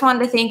 Just wanted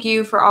to thank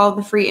you for all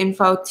the free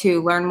info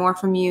to learn more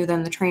from you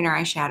than the trainer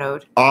I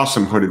shadowed.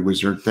 Awesome, Hooded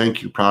Wizard.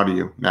 Thank you. Proud of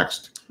you.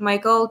 Next.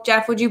 Michael,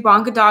 Jeff, would you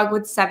bonk a dog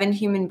with 7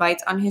 human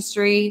bites on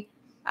history?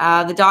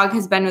 The dog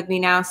has been with me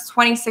now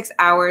 26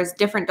 hours.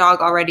 Different dog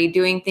already,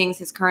 doing things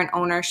his current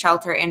owner,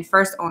 shelter, and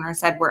first owner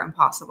said were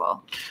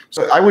impossible.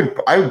 So I would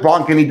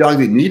bonk any dog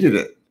that needed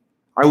it.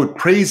 I would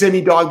praise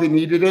any dog that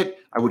needed it.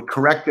 I would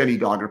correct any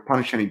dog or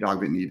punish any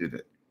dog that needed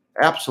it.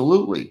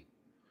 Absolutely.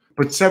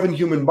 But 7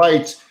 human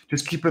bites,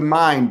 just keep in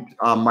mind,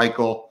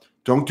 Michael,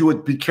 don't do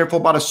it. Be careful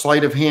about a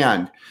sleight of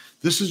hand.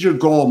 This is your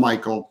goal,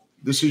 Michael.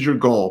 This is your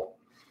goal.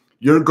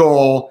 Your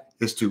goal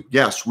is to,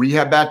 yes,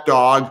 rehab that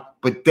dog,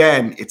 but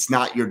then it's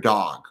not your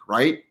dog,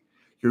 right?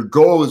 Your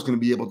goal is going to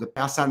be able to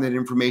pass on that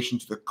information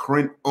to the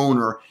current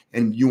owner,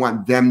 and you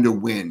want them to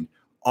win.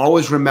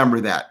 Always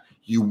remember that.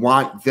 You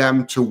want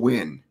them to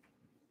win.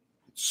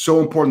 It's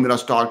so important that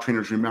us dog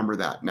trainers remember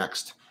that.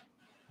 Next.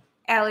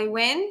 Allie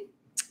Wynn.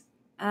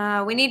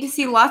 We need to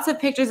see lots of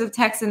pictures of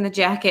Tex in the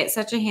jacket.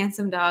 Such a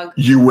handsome dog.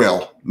 You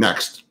will.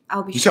 Next.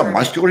 I'll be You sure. see how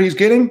muscular he's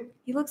getting?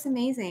 He looks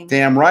amazing.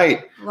 Damn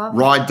right. Love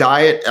Raw him.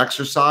 diet,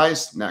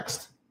 exercise.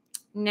 Next.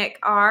 Nick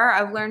R.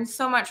 I've learned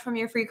so much from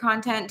your free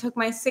content. Took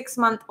my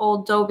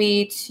 6-month-old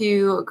Dobie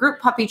to group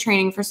puppy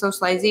training for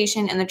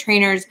socialization, and the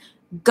trainers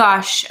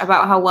gush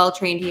about how well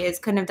trained he is.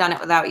 Couldn't have done it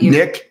without you.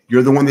 Nick,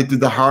 you're the one that did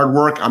the hard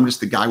work. I'm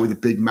just the guy with a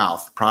big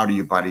mouth. Proud of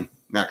you, buddy.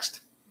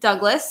 Next.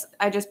 Douglas,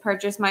 I just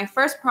purchased my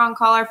first prong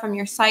collar from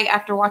your site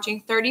after watching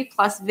 30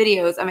 plus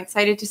videos. I'm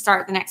excited to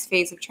start the next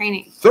phase of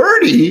training.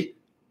 30?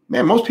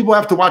 Man, most people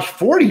have to watch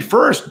 40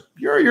 first.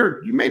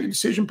 You made a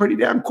decision pretty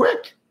damn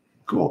quick.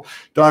 Cool.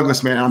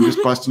 Douglas, man, I'm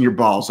just busting your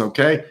balls,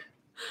 okay?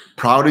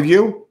 Proud of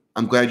you.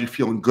 I'm glad you're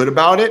feeling good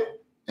about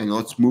it. And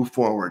let's move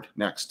forward.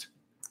 Next.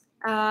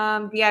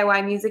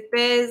 DIY Music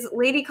Biz.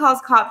 Lady calls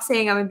cop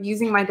saying I'm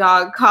abusing my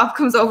dog. Cop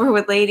comes over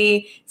with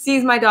lady,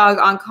 sees my dog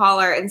on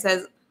collar, and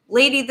says,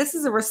 "Lady, this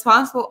is a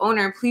responsible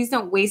owner. Please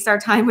don't waste our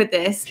time with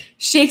this."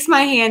 Shakes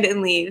my hand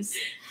and leaves.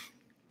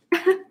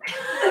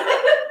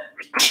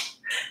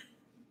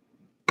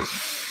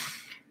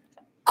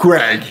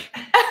 Greg.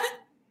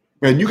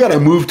 Man, you got to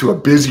move to a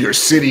busier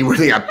city where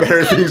they got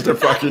better things to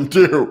fucking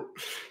do.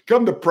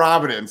 Come to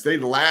Providence.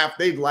 They'd laugh.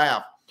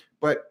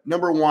 But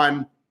number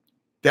one,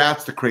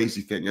 that's the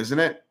crazy thing, isn't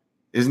it?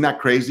 Isn't that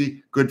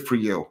crazy? Good for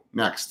you.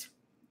 Next.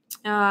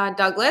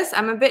 Douglas,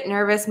 I'm a bit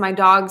nervous. My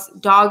dog's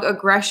dog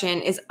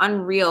aggression is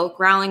unreal.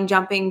 Growling,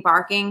 jumping,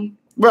 barking.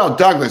 Well,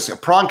 Douglas, a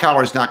prong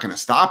collar is not going to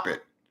stop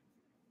it.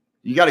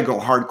 You got to go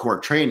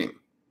hardcore training.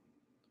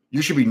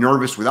 You should be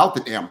nervous without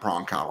the damn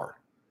prong collar.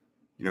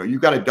 You know,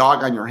 you've got a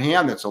dog on your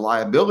hand that's a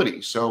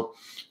liability. So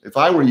if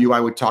I were you, I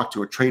would talk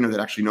to a trainer that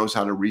actually knows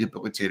how to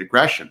rehabilitate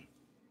aggression.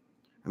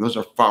 And those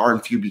are far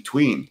and few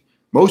between.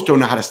 Most don't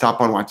know how to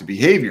stop unwanted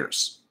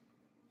behaviors.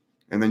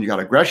 And then you got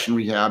aggression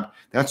rehab.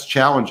 That's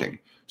challenging.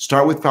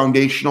 Start with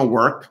foundational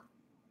work.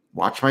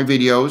 Watch my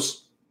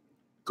videos.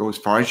 Go as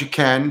far as you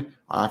can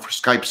for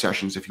Skype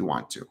sessions if you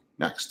want to.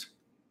 Next.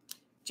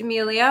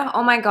 Jamelia,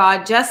 oh my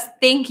God, just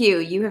thank you.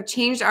 You have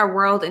changed our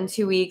world in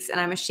 2 weeks,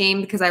 and I'm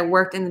ashamed because I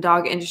worked in the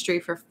dog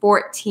industry for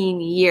 14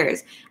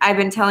 years. I've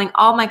been telling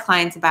all my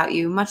clients about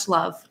you. Much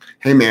love.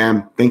 Hey,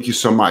 man, thank you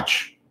so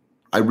much.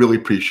 I really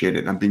appreciate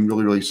it. I'm being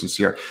really, really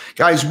sincere.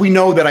 Guys, we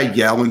know that I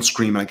yell and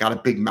scream, and I got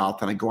a big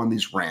mouth, and I go on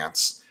these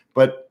rants,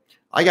 but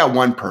I got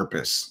one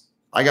purpose.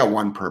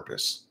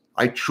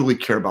 I truly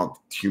care about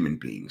human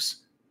beings.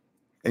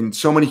 And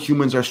so many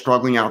humans are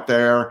struggling out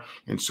there,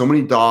 and so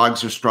many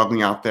dogs are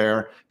struggling out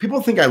there.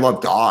 People think I love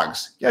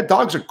dogs. Yeah,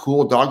 dogs are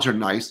cool. Dogs are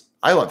nice.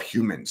 I love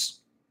humans.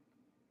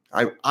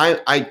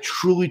 I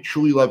truly,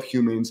 truly love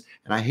humans,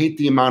 and I hate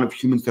the amount of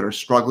humans that are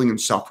struggling and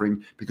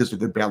suffering because of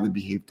their badly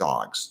behaved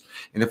dogs.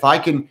 And if I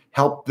can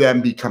help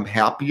them become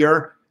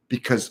happier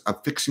because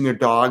of fixing their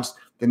dogs,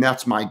 then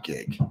that's my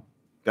gig.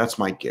 That's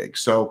my gig.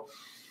 So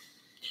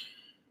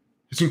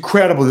it's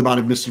incredible the amount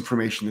of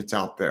misinformation that's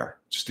out there.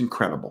 Just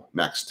incredible.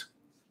 Next.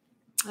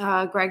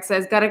 Greg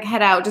says, gotta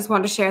head out. Just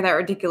wanted to share that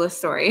ridiculous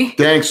story.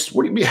 Thanks.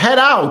 What do you mean? Head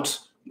out.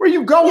 Where are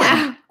you going?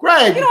 Yeah.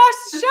 Greg. You watch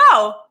the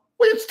show.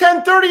 Wait, it's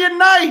 10:30 at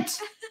night.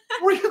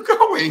 Where are you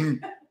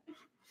going?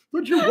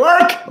 Would you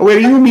work? Oh, wait,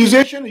 are you a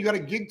musician? You got a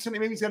gig tonight?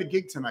 Maybe he's got a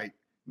gig tonight.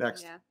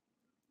 Next. Yeah.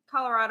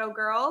 Colorado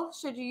girl,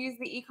 should you use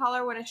the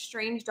e-collar when a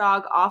strange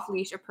dog off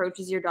leash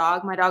approaches your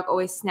dog? My dog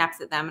always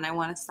snaps at them and I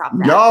want to stop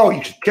that. No,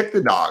 you should kick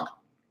the dog.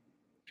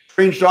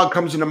 Strange dog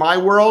comes into my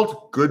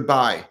world.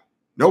 Goodbye.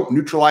 Nope.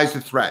 Neutralize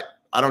the threat.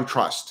 I don't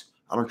trust.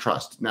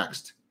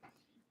 Next.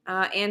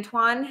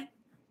 Antoine,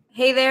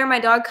 hey there. My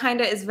dog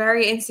kinda is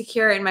very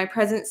insecure in my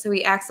presence, so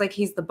he acts like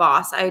he's the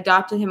boss. I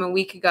adopted him a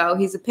week ago.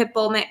 He's a pit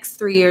bull mix,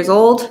 3 years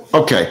old.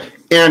 Okay,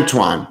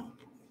 Antoine.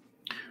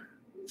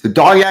 The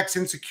dog acts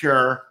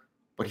insecure,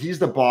 but he's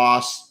the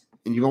boss,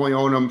 and you only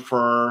own him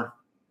for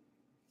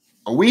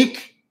a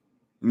week?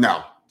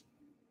 No.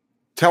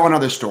 Tell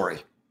another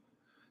story.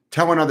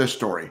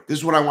 This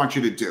is what I want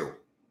you to do.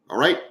 All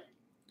right?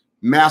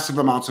 Massive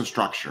amounts of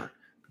structure.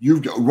 You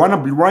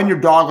run your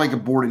dog like a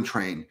boarding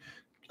train.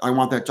 I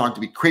want that dog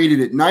to be crated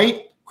at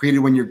night, crated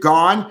when you're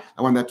gone.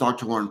 I want that dog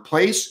to learn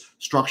place,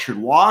 structured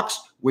walks,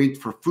 wait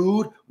for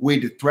food,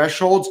 weighted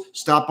thresholds,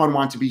 stop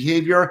unwanted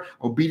behavior,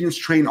 obedience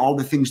train, all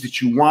the things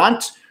that you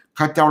want,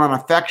 cut down on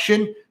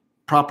affection,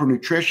 proper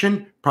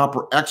nutrition,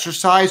 proper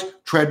exercise,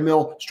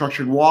 treadmill,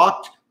 structured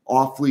walk,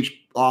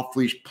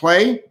 off-leash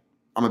play.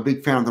 I'm a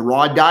big fan of the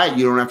raw diet.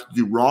 You don't have to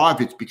do raw.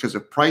 If it's because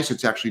of price,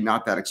 it's actually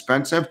not that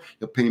expensive.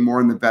 You'll pay more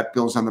in the vet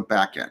bills on the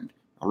back end.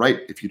 All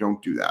right, if you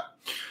don't do that.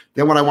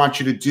 Then what I want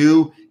you to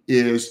do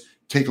is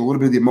take a little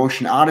bit of the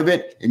emotion out of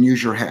it and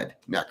use your head.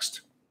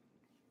 Next.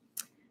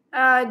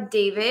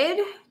 David,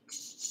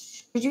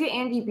 did you get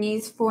Andy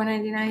B's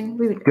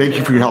 $4.99? Thank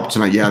you for your help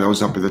tonight. Yeah, that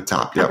was up at the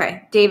top. Yep.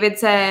 Okay. David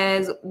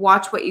says,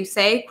 watch what you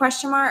say, ?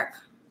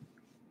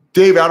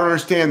 Dave, I don't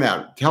understand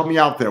that. Help me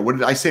out there. What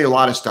did I say? A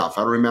lot of stuff.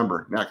 I don't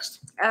remember. Next.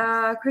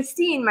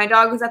 Christine, my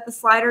dog was at the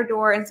slider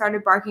door and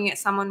started barking at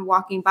someone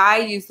walking by.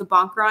 Used the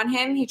bonker on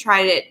him. He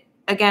tried it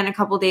again a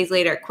couple days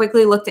later.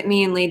 Quickly looked at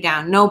me and laid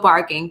down. No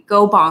barking.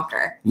 Go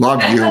bonker.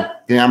 Love you.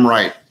 Damn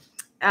right.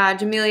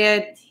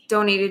 Jamelia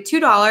donated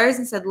 $2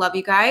 and said, love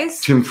you guys.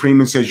 Tim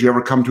Freeman says, you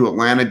ever come to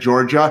Atlanta,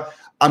 Georgia?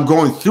 I'm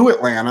going through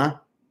Atlanta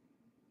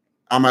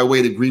on my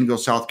way to Greenville,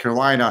 South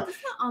Carolina. That's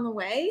not on the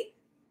way.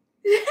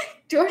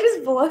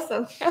 Georgia's below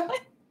South Carolina.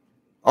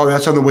 Oh,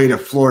 that's on the way to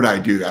Florida. I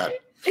do that.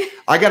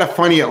 I got a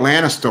funny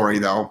Atlanta story,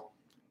 though.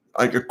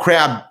 Like a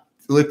crab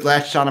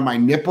latched onto my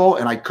nipple,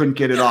 and I couldn't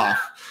get it off.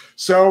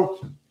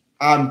 So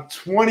I'm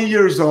 20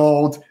 years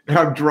old, and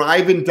I'm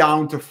driving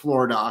down to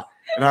Florida,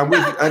 and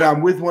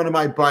I'm with one of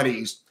my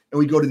buddies, and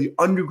we go to the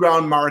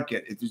underground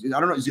market. I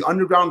don't know, is the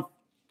underground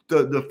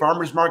the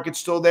farmers market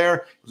still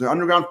there? There's an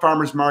underground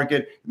farmers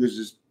market. There's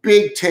this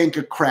big tank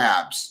of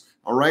crabs.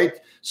 All right.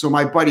 So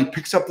my buddy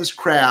picks up this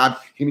crab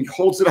and he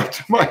holds it up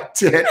to my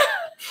tit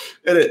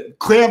and it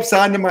clamps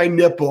onto my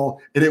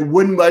nipple and it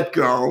wouldn't let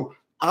go.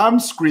 I'm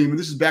screaming.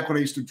 This is back when I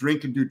used to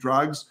drink and do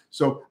drugs.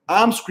 So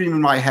I'm screaming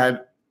my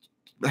head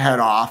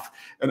off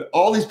and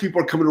all these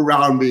people are coming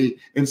around me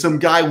and some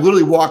guy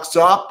literally walks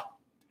up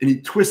and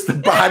he twists the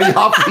body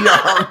off the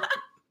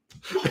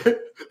arm.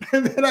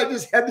 And then I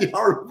just had the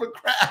arm of a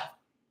crab.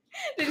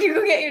 Did you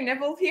go get your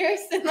nipple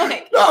pierced and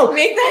make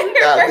that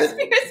your first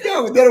piercing?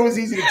 No, then it was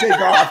easy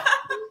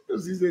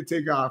to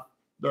take off.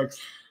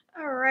 Next.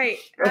 All right.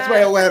 That's my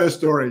Atlanta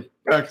story.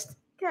 Next.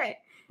 Okay.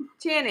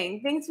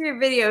 Channing, thanks for your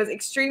videos.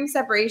 Extreme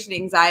separation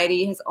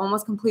anxiety has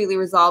almost completely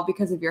resolved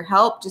because of your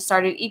help. Just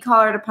started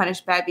e-collar to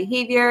punish bad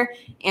behavior.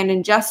 And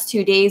in just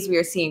 2 days, we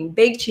are seeing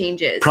big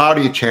changes. Proud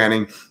of you,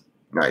 Channing.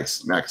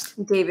 Nice.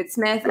 Next. David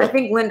Smith. I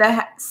think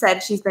Linda said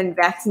she's been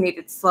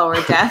vaccinated slower,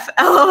 Jeff.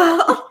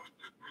 LOL.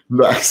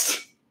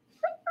 Next.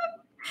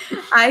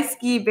 I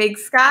Ski Big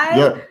Sky.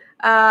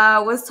 Yeah.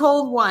 Was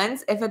told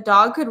once if a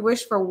dog could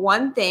wish for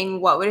one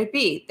thing, what would it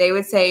be? They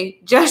would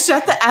say, just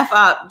shut the F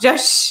up.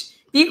 Just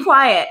be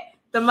quiet.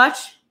 The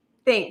much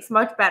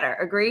better.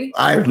 Agree?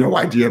 I have no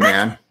idea,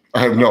 man. I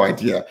have no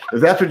idea.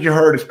 If that's what you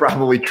heard, it's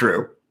probably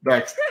true.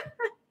 Next.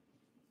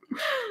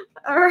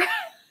 All right.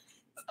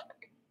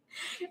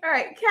 All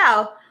right,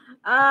 Cal.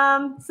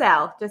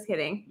 Sal, just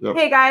kidding. Yep.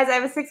 Hey guys, I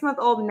have a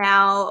 6-month-old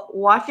now.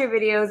 Watch your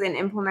videos and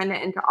implement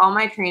it into all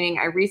my training.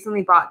 I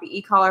recently bought the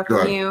e-collar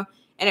from you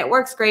and it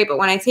works great, but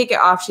when I take it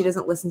off, she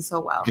doesn't listen so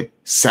well. Okay.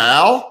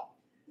 Sal?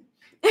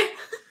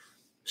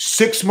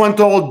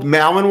 6-month-old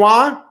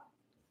Malinois?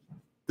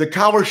 The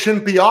collar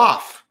shouldn't be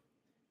off.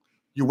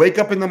 You wake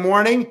up in the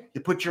morning,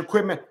 you put your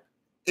equipment.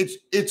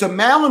 It's a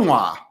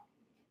Malinois.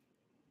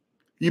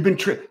 You've been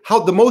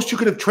the most you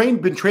could have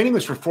been training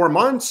was for 4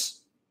 months.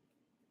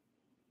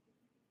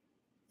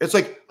 It's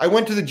like I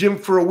went to the gym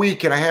for a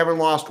week and I haven't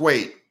lost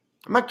weight.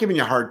 I'm not giving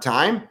you a hard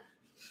time.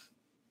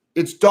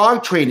 It's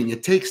dog training.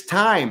 It takes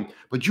time.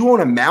 But you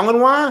own a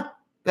Malinois,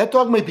 that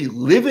dog might be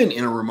living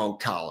in a remote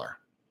collar.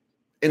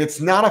 And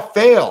it's not a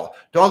fail.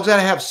 Dogs got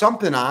to have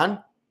something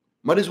on.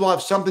 Might as well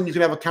have something you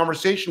can have a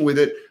conversation with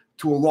it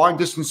to a long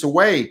distance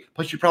away.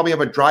 Plus, you probably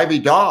have a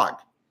drivey dog.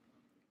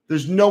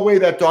 There's no way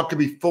that dog could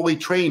be fully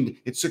trained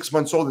at 6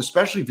 months old,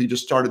 especially if you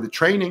just started the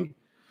training.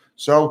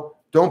 So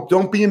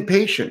don't be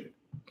impatient.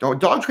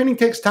 Dog training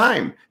takes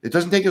time. It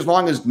doesn't take as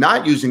long as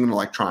not using an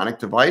electronic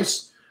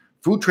device.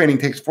 Food training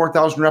takes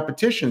 4,000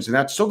 repetitions, and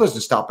that still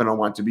doesn't stop an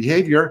unwanted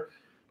behavior.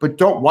 But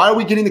why are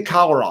we getting the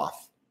collar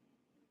off?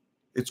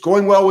 It's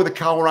going well with the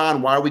collar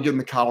on. Why are we getting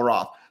the collar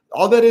off?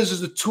 All that is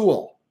a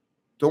tool.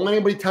 Don't let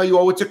anybody tell you,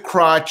 oh, it's a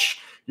crutch.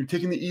 You're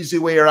taking the easy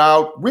way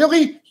out.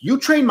 Really? You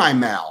train my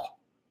Mal.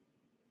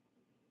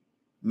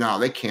 No,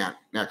 they can't.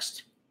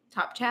 Next.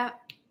 Top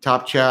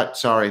chat.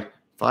 Sorry.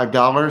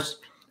 $5.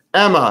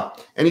 Emma,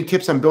 any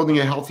tips on building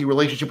a healthy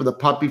relationship with a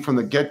puppy from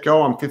the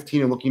get-go? I'm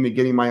 15 and looking at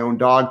getting my own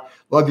dog.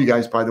 Love you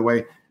guys, by the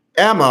way.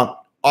 Emma,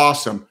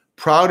 awesome.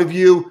 Proud of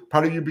you.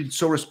 Proud of you being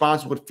so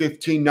responsible at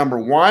 15. Number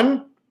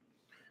one,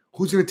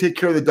 who's going to take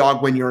care of the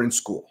dog when you're in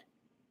school?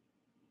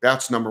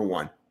 That's number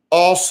one.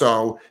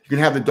 Also, you can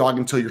have the dog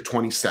until you're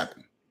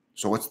 27.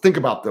 So let's think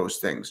about those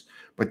things.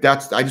 But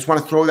I just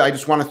want to throw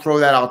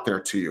that out there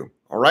to you.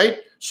 All right?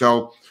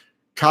 So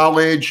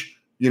college,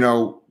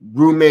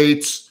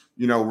 roommates,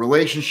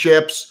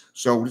 relationships.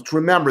 So just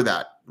remember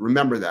that.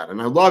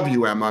 And I love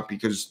you, Emma,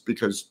 because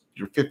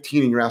you're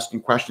 15 and you're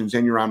asking questions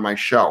and you're on my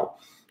show.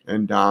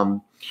 And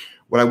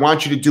what I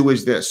want you to do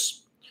is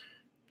this.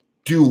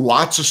 Do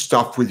lots of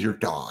stuff with your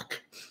dog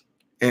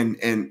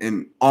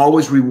and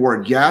always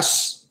reward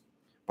yes,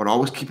 but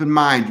always keep in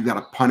mind you got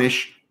to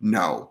punish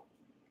no.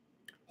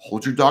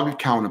 Hold your dog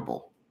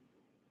accountable.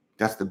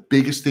 That's the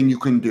biggest thing you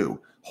can do.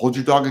 Hold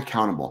your dog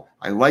accountable.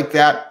 I like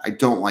that. I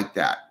don't like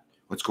that.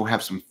 Let's go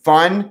have some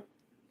fun,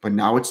 but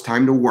now it's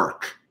time to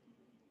work.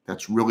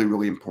 That's really,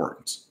 really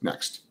important.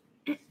 Next.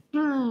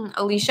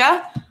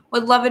 Alicia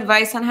would love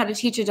advice on how to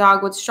teach a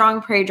dog with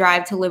strong prey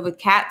drive to live with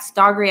cats,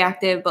 dog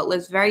reactive, but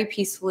lives very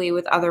peacefully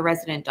with other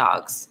resident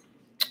dogs.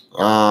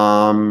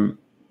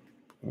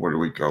 Where do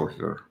we go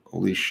here?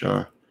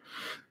 Alicia.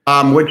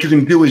 What you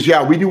can do is,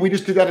 we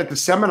just did that at the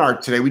seminar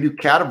today. We do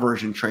cat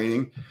aversion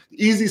training.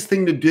 The easiest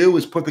thing to do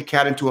is put the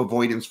cat into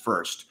avoidance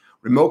first.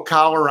 Remote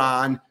collar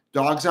on,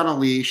 dog's on a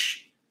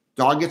leash,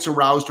 dog gets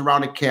aroused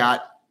around a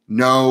cat,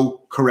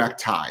 no,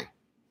 correct high.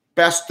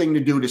 Best thing to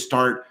do to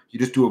start, you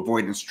just do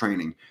avoidance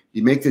training.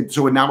 You make it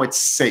so now it's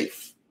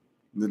safe.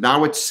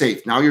 Now it's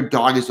safe. Now your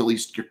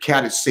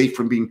cat is safe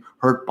from being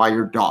hurt by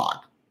your dog.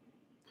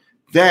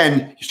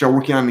 Then you start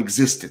working on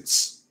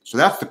existence. So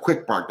that's the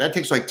quick bark. That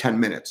takes like 10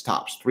 minutes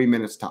tops, 3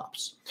 minutes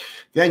tops.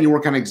 Then you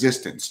work on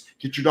existence.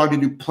 Get your dog to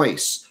do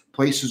place.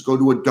 Places go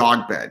to a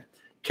dog bed.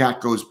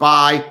 Cat goes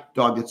by,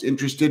 dog gets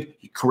interested,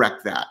 you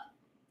correct that.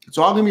 It's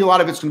all going to be a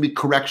lot of it's going to be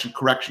correction.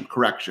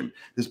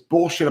 This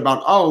bullshit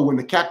about, when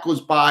the cat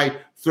goes by,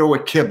 throw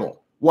a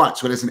kibble. What?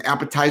 So it is an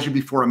appetizer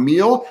before a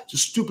meal? It's the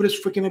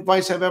stupidest freaking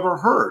advice I've ever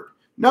heard.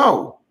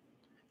 No.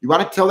 You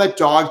want to tell that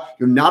dog,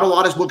 you're not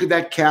allowed to look at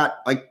that cat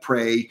like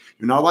prey.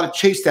 You're not allowed to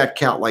chase that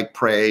cat like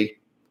prey.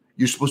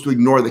 You're supposed to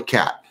ignore the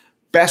cat.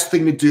 Best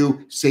thing to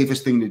do,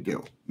 safest thing to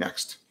do.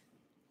 Next.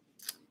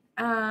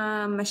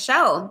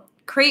 Michelle,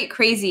 crate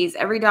crazies.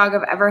 Every dog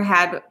I've ever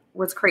had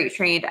was crate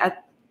trained.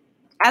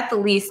 At the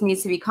least,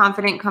 needs to be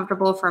confident,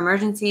 comfortable for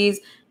emergencies.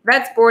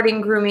 Vets,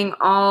 boarding, grooming,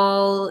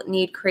 all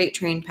need crate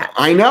trained pets.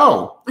 I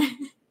know. Do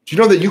you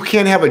know that you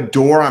can't have a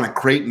door on a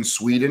crate in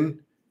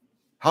Sweden?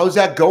 How's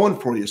that going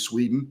for you,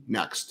 Sweden?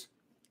 Next.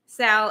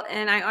 Sal,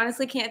 and I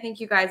honestly can't thank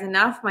you guys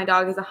enough. My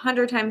dog is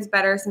 100 times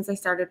better since I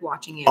started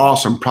watching you.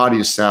 Awesome. Proud of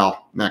you,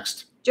 Sal.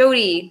 Next.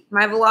 Jody,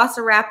 my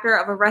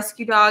velociraptor of a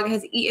rescue dog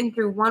has eaten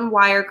through one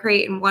wire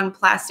crate and one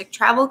plastic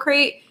travel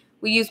crate.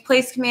 We use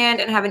Place Command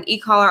and have an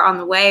e-collar on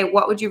the way.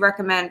 What would you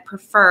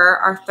prefer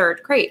our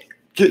third crate?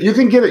 You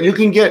can get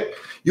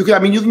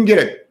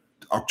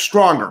a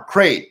stronger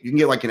crate. You can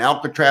get like an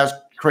Alcatraz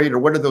crate or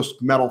what are those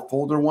metal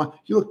folder ones?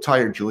 You look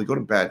tired, Julie. Go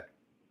to bed.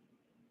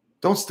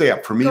 Don't stay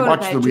up for me.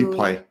 Watch the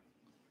replay. Julie.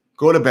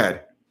 Go to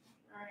bed.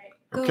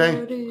 All right.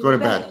 Okay? Go to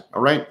bed.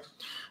 All right.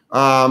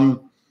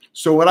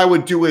 So what I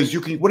would do is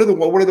what are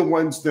the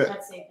ones that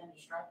That's safe and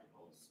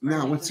destructibles.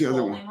 No, what's the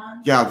other one?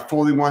 Ones? Yeah, the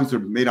folding ones, they're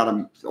made out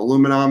of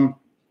aluminum.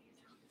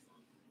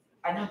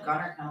 I know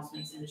Gunner Kennels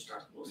makes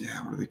indestructibles.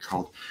 Yeah, what are they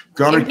called?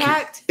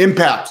 Impact.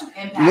 Impact.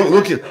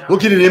 Look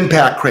at an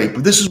impact crate.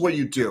 But this is what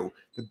you do.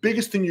 The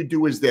biggest thing you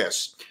do is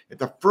this. At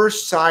the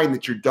first sign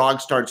that your dog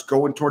starts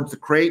going towards the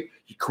crate,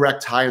 you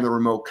correct high in the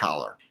remote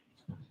collar.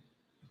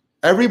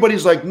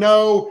 Everybody's like,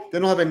 no, they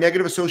don't have a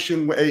negative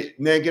association with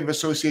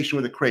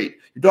a crate.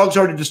 Your dog's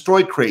already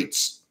destroyed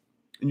crates,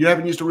 and you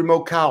haven't used a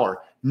remote collar.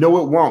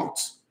 No, it won't.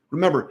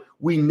 Remember,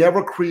 we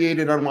never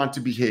created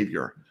unwanted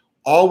behavior.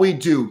 All we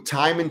do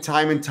time and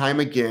time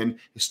again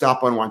is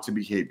stop unwanted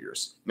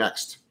behaviors.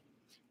 Next.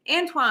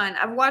 Antoine,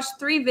 I've watched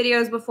 3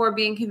 videos before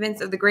being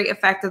convinced of the great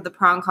effect of the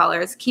prong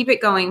collars. Keep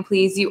it going,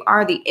 please. You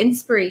are the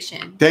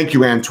inspiration. Thank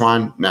you,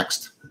 Antoine.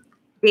 Next.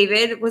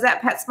 David, was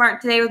at PetSmart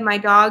today with my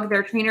dog.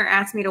 Their trainer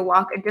asked me to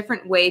walk a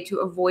different way to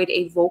avoid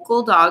a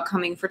vocal dog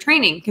coming for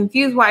training.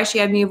 Confused why she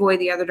had me avoid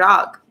the other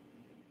dog.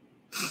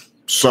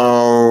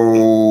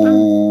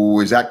 So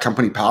is that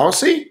company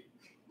policy?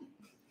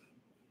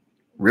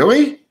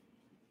 Really?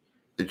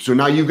 So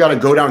now you've got to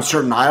go down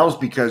certain aisles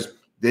because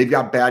they've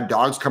got bad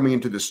dogs coming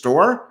into the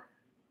store?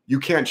 You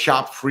can't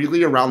shop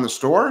freely around the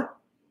store?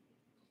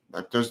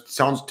 That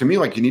sounds to me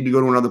like you need to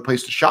go to another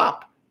place to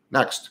shop.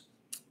 Next.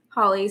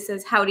 Holly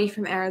says, howdy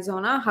from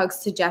Arizona. Hugs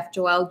to Jeff,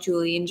 Joelle,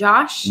 Julie, and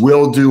Josh.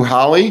 Will do,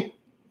 Holly.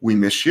 We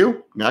miss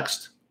you.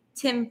 Next.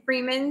 Tim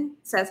Freeman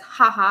says,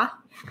 haha.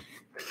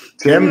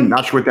 Tim,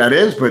 not sure what that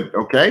is, but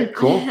okay,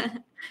 cool.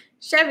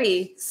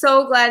 Chevy,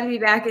 so glad to be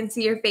back and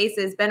see your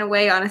faces. Been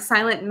away on a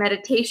silent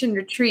meditation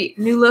retreat.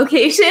 New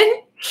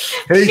location.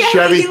 Hey,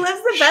 Chevy. He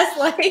lives the best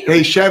life.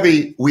 Hey,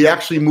 Chevy, we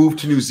actually moved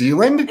to New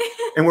Zealand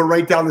and we're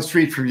right down the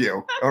street from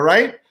you. All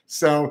right.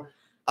 So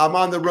I'm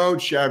on the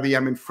road, Chevy.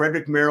 I'm in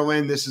Frederick,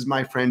 Maryland. This is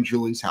my friend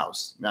Julie's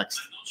house. Next.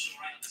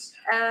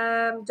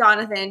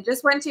 Jonathan,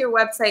 just went to your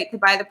website to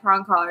buy the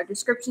prong collar.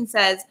 Description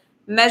says,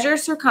 measure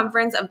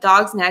circumference of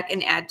dog's neck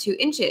and add 2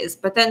 inches.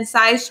 But then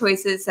size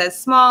choices says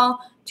small,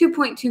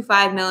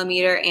 2.25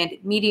 millimeter, and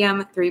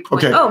medium,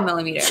 3.0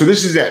 millimeter. So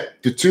this is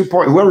it. The 2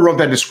 point, whoever wrote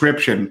that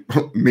description,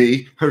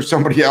 me or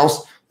somebody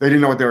else, they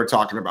didn't know what they were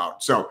talking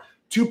about. So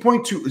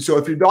 2.2. So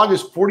if your dog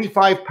is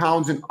 45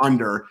 pounds and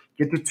under,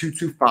 get to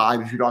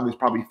 225. If your dog is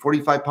probably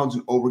 45 pounds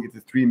and over, get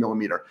to 3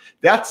 millimeter.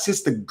 That's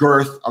just the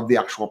girth of the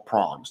actual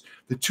prongs.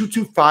 The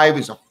 225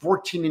 is a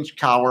 14-inch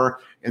collar,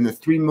 and the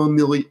 3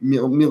 millimeter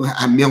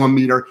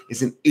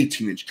is an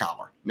 18-inch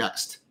collar.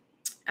 Next.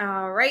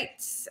 All right.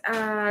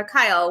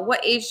 Kyle,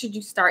 what age should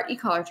you start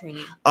e-collar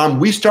training?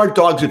 We start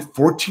dogs at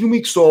 14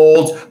 weeks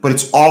old, but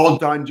it's all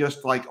done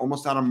just like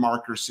almost on a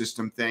marker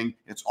system thing.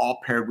 It's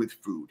all paired with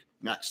food.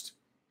 Next.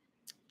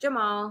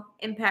 Jamal,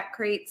 impact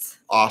crates.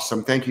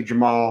 Awesome. Thank you,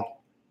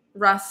 Jamal.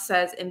 Russ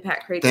says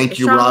impact crates. Thank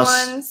you,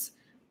 Russ. Ones.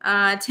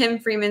 Tim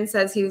Freeman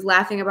says he was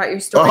laughing about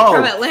your story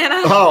from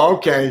Atlanta. Oh,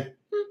 okay.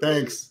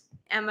 Thanks.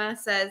 Emma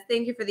says,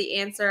 thank you for the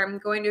answer. I'm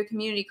going to a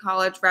community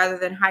college rather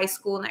than high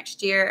school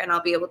next year, and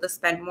I'll be able to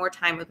spend more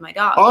time with my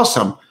dog.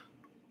 Awesome.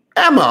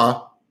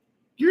 Emma,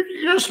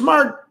 you're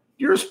smart.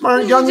 You're a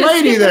smart young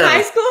lady there.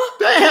 High school?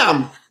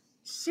 Damn.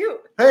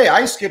 Shoot. Hey,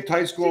 I skipped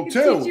high school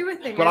too.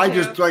 But I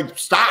just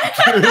stopped.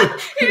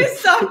 You just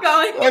stopped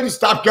going. I just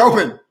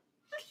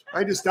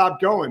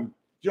stopped going.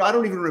 I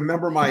don't even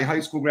remember my high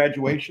school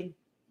graduation.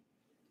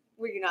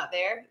 Were you not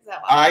there? Is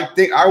that why? I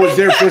think I was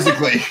there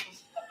physically.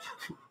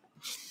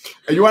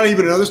 And you want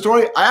even another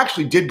story? I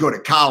actually did go to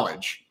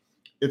college.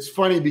 It's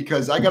funny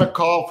because I got a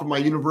call from my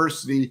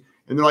university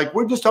and they're like,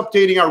 we're just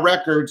updating our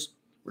records.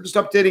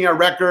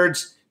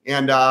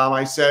 And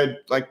I said,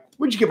 like,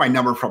 where'd you get my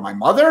number from? My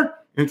mother?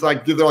 And it's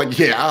like, they're like,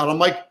 yeah. And I'm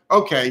like,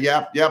 okay,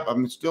 yep,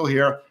 I'm still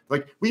here.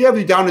 Like, we have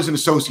you down as an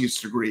associate's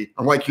degree.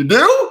 I'm like, you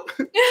do?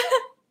 How'd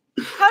I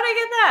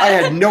get that? I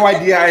had no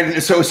idea I had an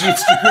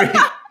associate's degree.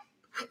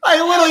 I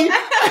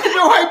had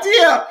no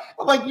idea.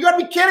 I'm like, you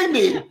gotta be kidding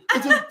me.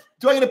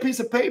 Do I get a piece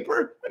of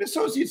paper? An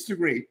associate's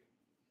degree.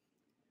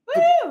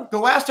 The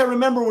last I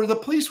remember where the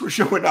police were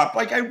showing up.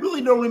 Like, I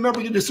really don't remember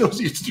getting an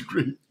associate's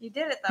degree. You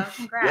did it, though.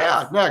 Congrats.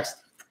 Yeah, next.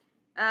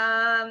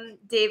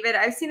 David,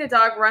 I've seen a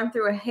dog run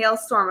through a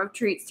hailstorm of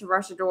treats to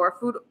rush a door.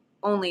 Food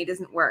only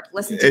doesn't work.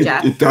 Listen to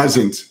Jeff. It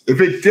doesn't.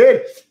 If it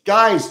did,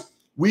 guys,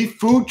 we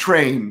food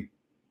train.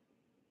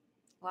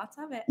 Lots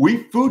of it.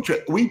 We food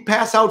train. We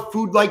pass out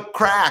food like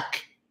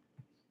crack.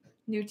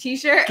 New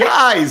t-shirt.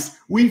 Guys,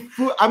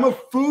 I'm a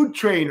food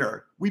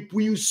trainer. We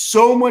use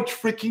so much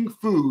freaking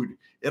food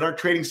at our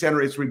training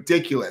center. It's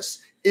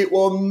ridiculous. It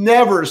will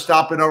never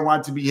stop an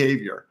unwanted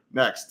behavior.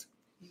 Next.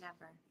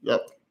 Never.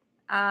 Yep.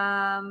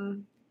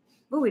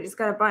 We just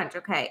got a bunch.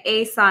 Okay.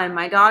 A son.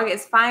 My dog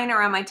is fine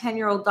around my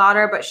 10-year-old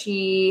daughter, but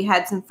she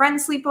had some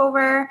friends sleep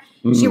over.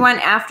 She went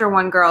after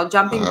one girl,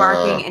 jumping,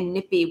 barking, and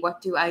nippy.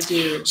 What do I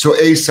do? So,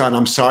 A son,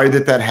 I'm sorry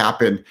that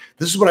happened.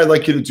 This is what I'd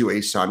like you to do,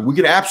 A son. We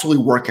could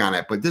absolutely work on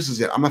it, but this is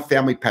it. I'm a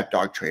family pet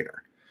dog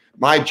trainer.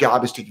 My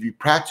job is to give you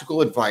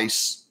practical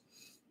advice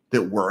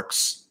that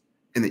works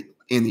in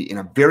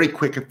a very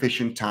quick,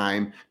 efficient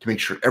time to make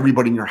sure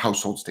everybody in your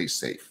household stays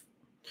safe.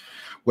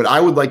 What I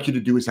would like you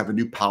to do is have a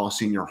new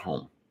policy in your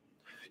home.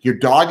 Your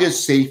dog is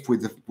safe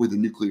with the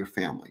nuclear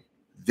family.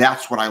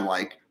 That's what I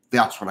like.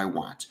 That's what I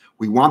want.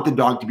 We want the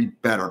dog to be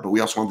better, but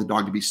we also want the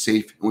dog to be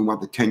safe, and we want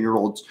the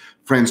 10-year-old's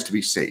friends to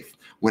be safe.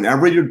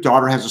 Whenever your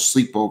daughter has a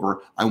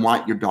sleepover, I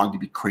want your dog to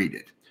be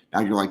crated.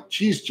 Now you're like,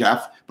 geez,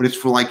 Jeff, but it's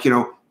for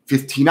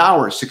 15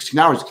 hours, 16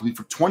 hours. It can be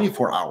for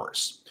 24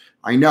 hours.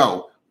 I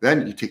know.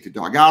 Then you take the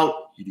dog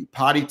out, you do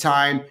potty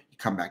time, you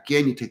come back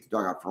in, you take the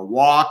dog out for a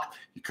walk,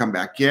 you come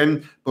back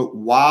in. But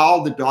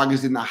while the dog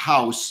is in the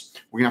house,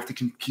 we're going to have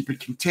to keep it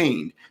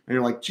contained. And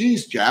you're like,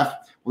 geez, Jeff,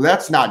 well,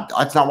 that's not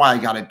why I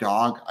got a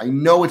dog. I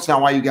know it's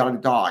not why you got a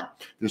dog.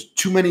 There's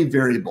too many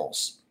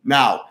variables.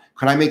 Now,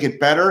 could I make it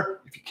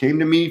better? If you came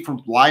to me for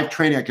live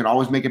training, I can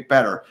always make it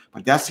better.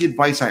 But that's the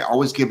advice I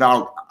always give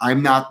out.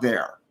 I'm not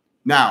there.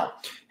 Now,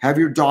 have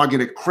your dog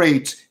in a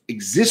crate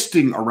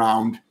existing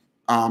around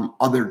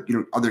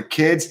other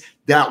kids.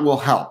 That will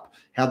help.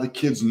 Have the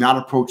kids not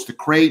approach the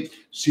crate.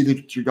 See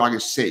that your dog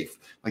is safe.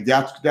 Like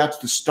that's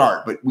the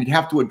start. But we'd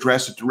have to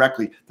address it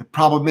directly. The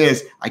problem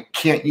is I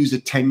can't use a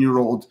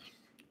 10-year-old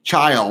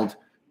child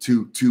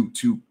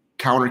to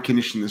counter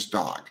condition this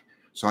dog.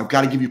 So I've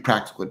got to give you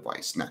practical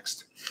advice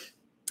next.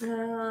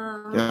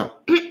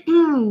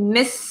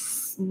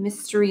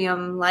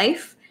 Mysterium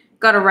Life.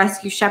 Got a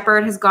rescue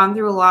shepherd, has gone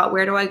through a lot.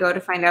 Where do I go to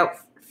find out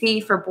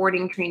fee for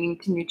boarding training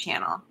to new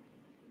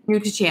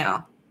to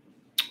channel?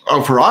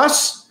 Oh, for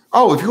us?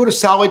 Oh, if you go to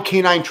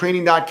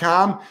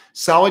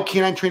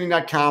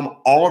solidcaninetraining.com,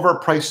 all of our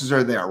prices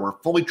are there. We're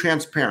fully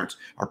transparent.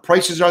 Our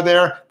prices are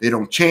there. They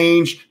don't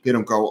change. They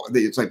don't go.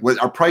 It's like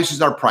our price is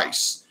our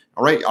price.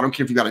 All right. I don't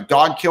care if you got a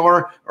dog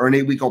killer or an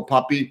 8-week-old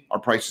puppy. Our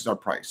price is our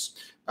price.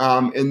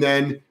 And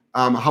then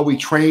how we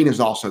train is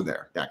also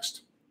there.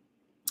 Next.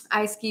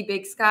 I ski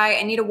big sky.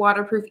 I need a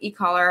waterproof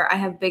e-collar. I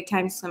have big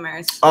time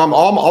swimmers.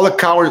 All the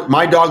collars.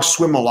 My dogs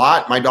swim a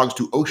lot. My dogs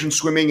do ocean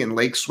swimming and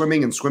lake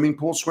swimming and swimming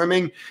pool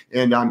swimming.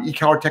 And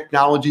e-collar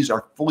technologies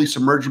are fully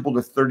submergible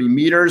to 30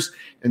 meters.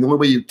 And the only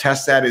way you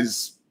test that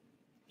is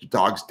your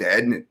dog's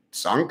dead and it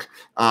sunk,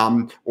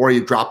 or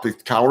you drop the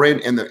collar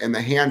in and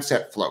the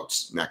handset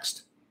floats.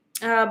 Next.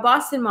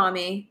 Boston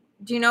Mommy.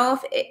 Do you know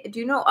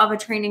of a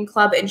training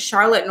club in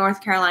Charlotte, North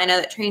Carolina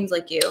that trains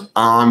like you?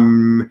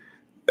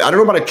 I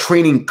don't know about a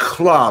training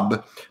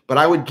club, but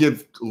I would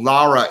give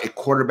Laura, a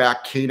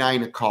quarterback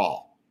canine, a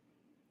call.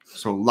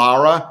 So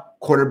Laura,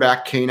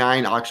 quarterback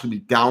canine, I'll actually be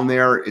down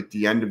there at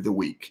the end of the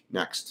week.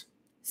 Next.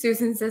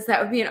 Susan says that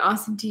would be an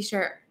awesome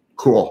t-shirt.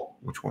 Cool.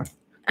 Which one?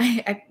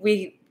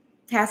 We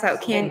pass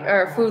out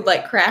food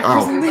like crack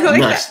or something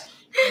like next.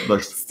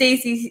 that.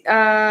 Stacy,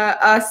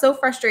 so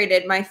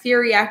frustrated. My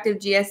fear reactive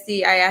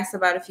GSD I asked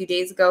about a few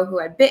days ago who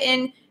had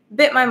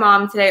bit my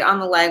mom today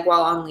on the leg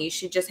while on leash.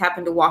 She just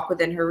happened to walk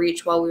within her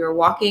reach while we were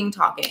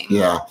talking.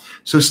 Yeah.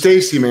 So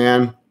Stacy,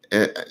 man,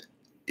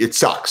 it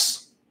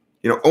sucks.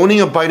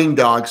 Owning a biting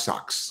dog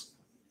sucks.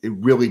 It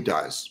really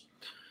does.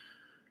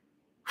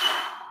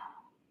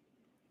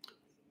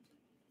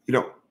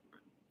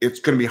 It's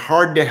going to be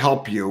hard to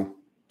help you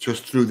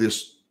just through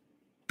this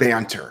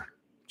banter.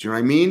 Do you know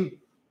what I mean?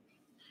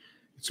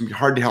 It's going to be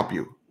hard to help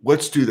you.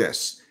 Let's do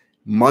this.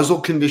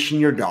 Muzzle condition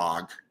your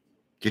dog.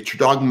 Get your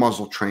dog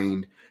muzzle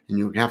trained. And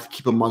you have to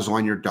keep a muzzle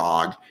on your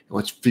dog. And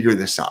let's figure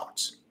this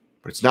out.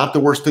 But it's not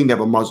the worst thing to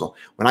have a muzzle.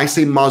 When I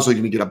say muzzle,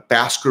 you're going to get a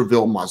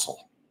Baskerville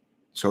muzzle.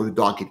 So the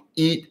dog can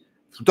eat.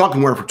 The dog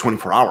can wear it for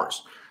 24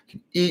 hours. It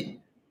can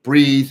eat,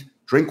 breathe,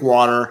 drink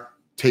water,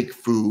 take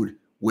food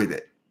with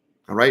it.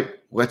 All right?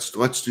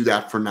 Let's do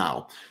that for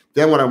now.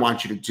 Then what I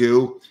want you to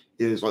do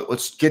is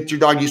let's get your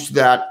dog used to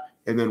that.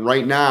 And then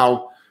right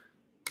now,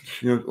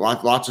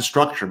 lots of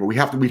structure, but we'd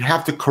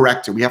have to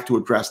correct it. We have to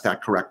address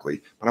that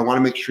correctly. But I want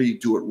to make sure you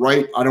do it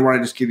right. I don't want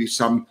to just give you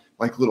some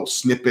little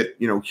snippet,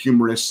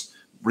 humorous,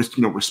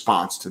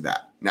 response to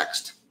that.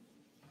 Next.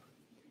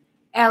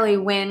 Allie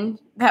Wynn,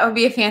 that would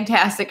be a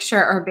fantastic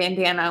shirt or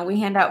bandana. We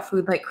hand out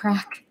food like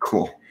crack.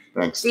 Cool.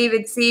 Thanks.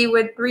 David C.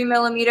 Would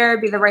 3mm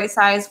be the right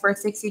size for a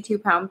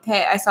 62-pound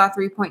pit? I saw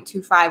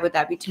 3.25. Would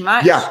that be too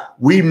much? Yeah.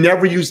 We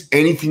never use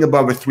anything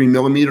above a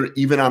 3mm,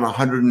 even on a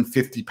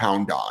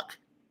 150-pound dog.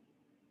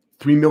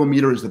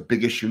 3mm is the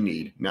biggest you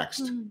need.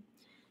 Next.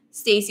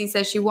 Stacy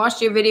says she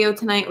watched your video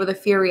tonight with a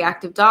fear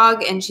reactive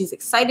dog, and she's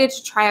excited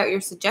to try out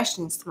your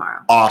suggestions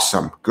tomorrow.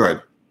 Awesome.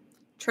 Good.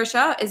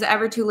 Trisha, is it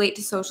ever too late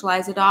to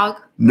socialize a dog?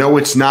 No,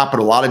 it's not, but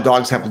a lot of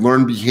dogs have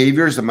learned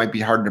behaviors that might be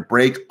hard to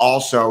break.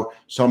 Also,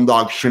 some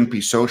dogs shouldn't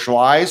be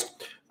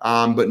socialized,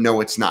 but no,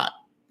 it's not.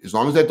 As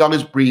long as that dog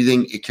is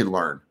breathing, it can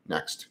learn.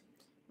 Next.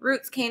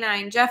 Roots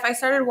Canine. Jeff, I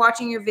started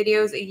watching your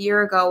videos a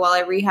year ago while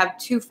I rehabbed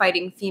 2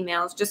 fighting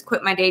females. Just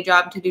quit my day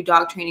job to do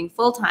dog training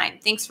full time.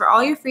 Thanks for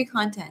all your free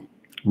content.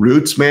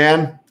 Roots,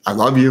 man, I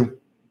love you.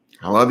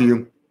 I love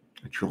you.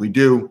 I truly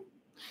do.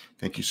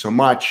 Thank you so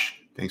much.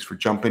 Thanks for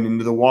jumping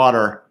into the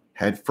water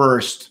head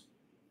first.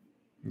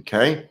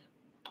 Okay?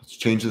 Let's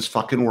change this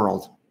fucking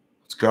world.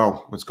 Let's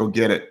go. Let's go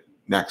get it.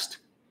 Next.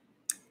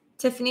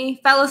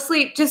 Tiffany, fell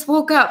asleep, just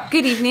woke up.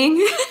 Good evening.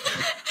 We're at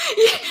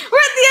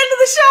the end of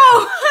the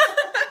show.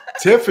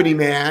 Tiffany,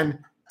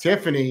 man.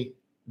 Tiffany,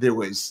 there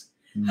was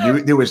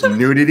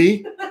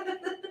nudity,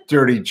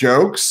 dirty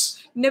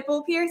jokes.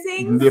 Nipple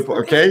piercings.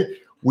 Okay?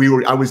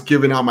 I was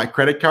giving out my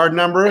credit card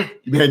number.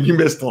 Man, you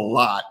missed a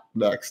lot.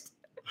 Next.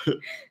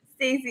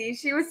 Stacy,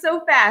 she was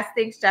so fast.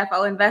 Thanks, Jeff.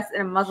 I'll invest in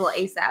a muzzle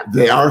ASAP.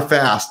 They are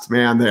fast,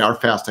 man. They are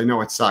fast. I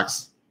know it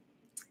sucks.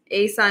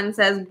 A-Son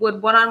says,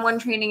 would one-on-one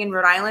training in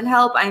Rhode Island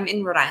help? I'm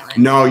in Rhode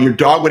Island. No, your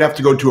dog would have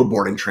to go to a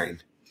boarding train.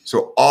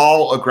 So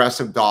all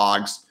aggressive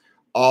dogs,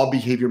 all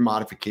behavior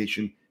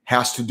modification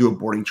has to do a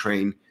boarding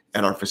train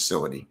at our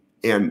facility.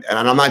 And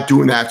I'm not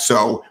doing that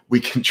so we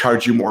can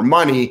charge you more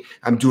money.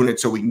 I'm doing it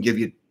so we can give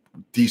you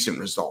decent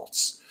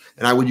results.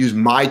 And I would use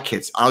my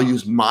kids. I'll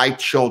use my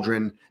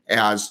children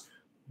as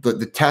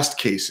the test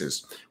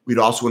cases. We'd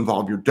also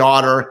involve your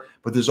daughter,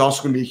 but there's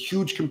also going to be a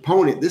huge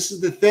component. This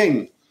is the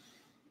thing,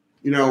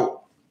 you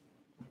know,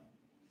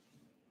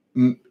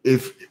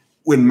 I've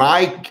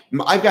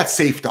got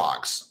safe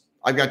dogs.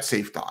 But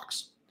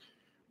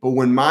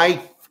when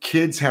my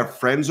kids have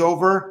friends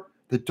over,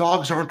 the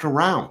dogs aren't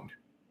around.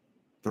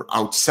 They're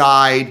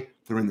outside.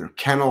 They're in their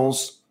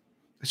kennels.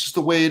 It's just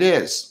the way it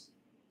is.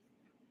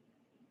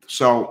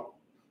 So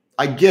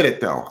I get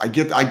it, though. I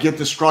get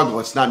the struggle.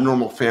 It's not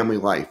normal family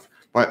life.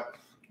 But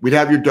we'd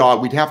have your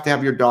dog. We'd have to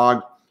have your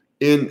dog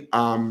in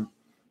a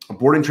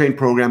board and train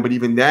program. But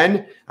even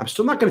then, I'm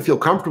still not going to feel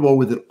comfortable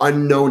with an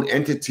unknown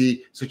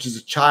entity such as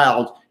a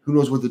child. Who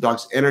knows what the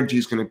dog's energy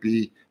is going to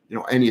be? You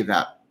know, any of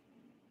that.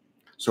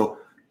 So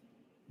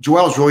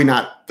Joelle's really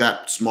not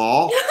that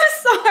small.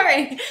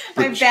 Sorry.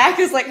 My back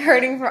is like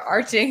hurting for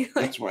arching.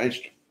 That's why.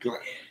 Go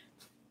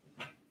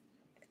ahead.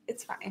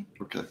 It's fine.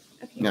 Okay.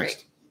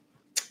 Next.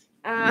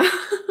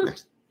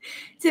 Next.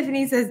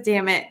 Tiffany says,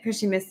 damn it, because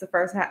she missed the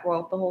first half.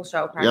 Well, the whole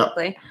show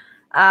practically.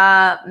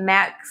 Yep.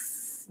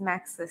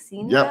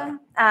 Maxicina.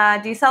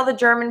 Yep. Do you sell the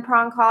German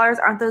prong collars?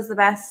 Aren't those the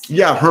best?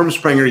 Yeah,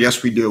 Hermsprenger.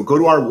 Yes, we do. Go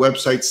to our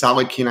website,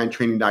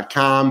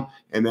 solidcaninetraining.com,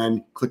 and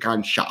then click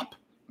on shop.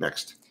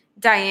 Next.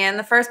 Diane,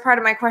 the first part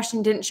of my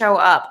question didn't show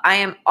up. I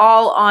am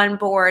all on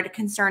board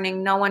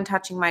concerning no one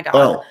touching my dog.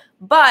 Oh.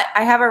 But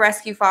I have a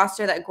rescue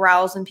foster that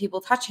growls when people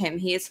touch him.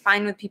 He is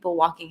fine with people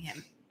walking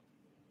him.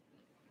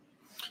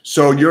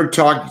 So you're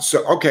talking,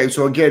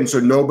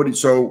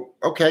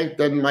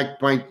 then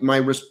my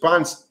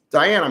response,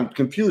 Diane, I'm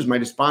confused. My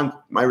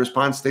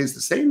response stays the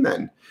same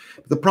then.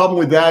 The problem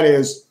with that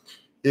is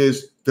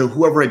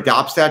whoever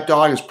adopts that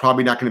dog is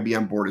probably not going to be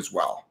on board as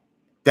well.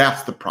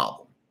 That's the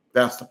problem.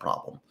 There's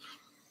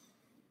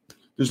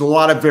a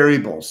lot of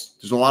variables.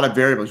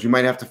 You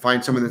might have to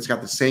find someone that's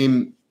got the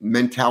same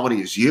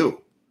mentality as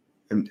you.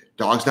 And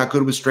dog's not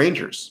good with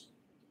strangers.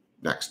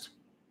 Next.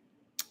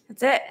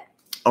 That's it.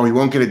 Oh, he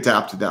won't get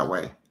adopted that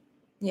way.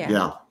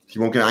 Yeah. He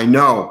won't get, I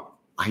know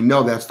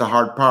that's the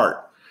hard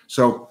part.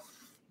 So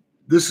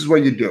this is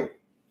what you do.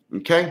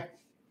 Okay.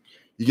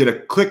 You get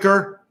a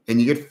clicker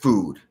and you get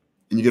food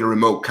and you get a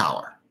remote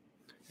collar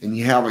and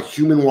you have a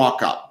human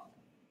walk up.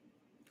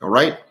 All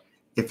right.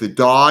 If the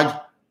dog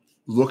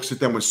looks at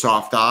them with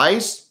soft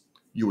eyes,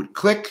 you would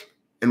click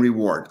and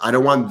reward. I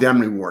don't want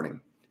them rewarding.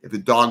 If the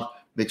dog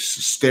makes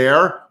a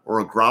stare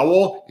or a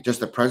growl, just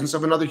the presence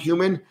of another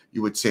human,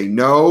 you would say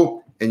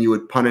no, and you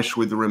would punish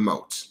with the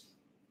remote.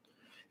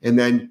 And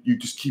then you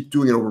just keep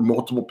doing it over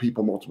multiple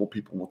people.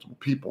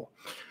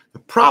 The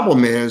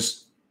problem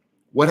is,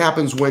 what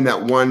happens when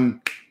that one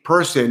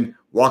person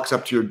walks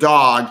up to your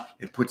dog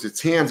and puts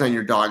its hands on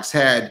your dog's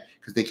head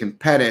because they can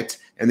pet it,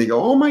 and they go,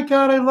 oh my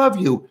God, I love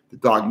you. The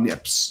dog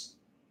nips.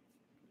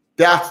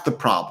 That's the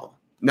problem.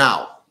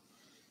 Now,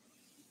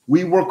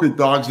 we work with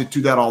dogs that do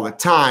that all the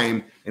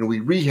time, and we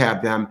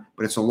rehab them,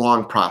 but it's a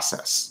long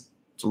process.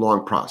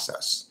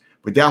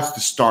 But that's the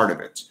start of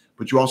it.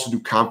 But you also do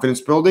confidence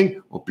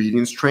building,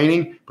 obedience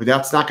training, but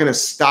that's not going to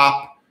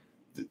stop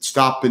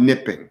the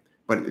nipping.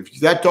 But if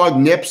that dog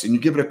nips and you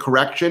give it a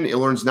correction, it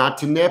learns not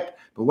to nip.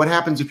 But what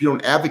happens if you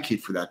don't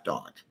advocate for that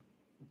dog?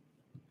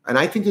 And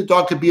I think the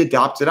dog could be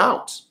adopted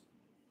out.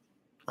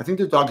 There's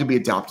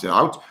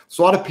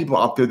a lot of people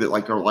out there that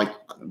are like,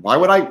 why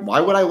would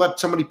I let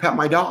somebody pet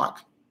my dog?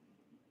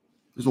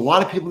 There's a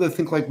lot of people that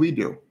think like we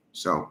do.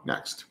 So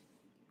next.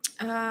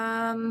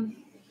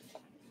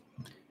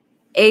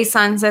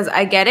 A-Sun says,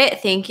 I get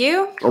it. Thank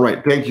you. All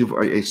right. Thank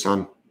you,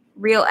 A-Sun.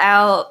 Real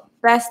Al,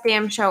 best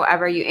damn show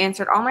ever. You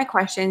answered all my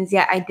questions,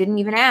 yet I didn't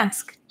even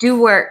ask. Do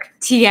work.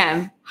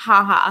 TM.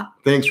 Haha.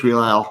 Thanks, Real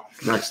Al.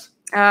 Next.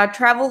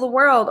 Travel the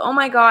world. Oh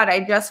my God. I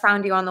just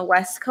found you on the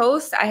West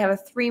Coast. I have a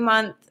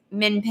 3-month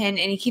min pin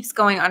and he keeps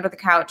going under the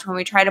couch. When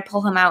we try to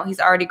pull him out, he's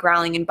already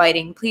growling and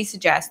biting. Please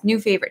suggest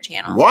new favorite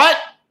channel. What?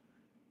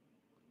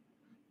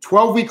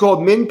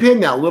 12-week-old min pin?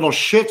 That little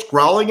shit's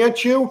growling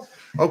at you?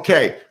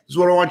 Okay. This is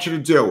what I want you to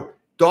do.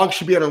 Dog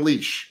should be on a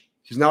leash.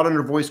 He's not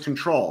under voice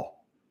control.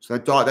 So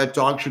that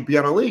dog should be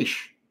on a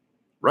leash,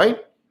 right?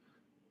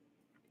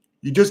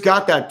 You just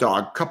got that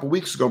dog a couple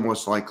weeks ago,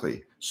 most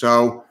likely.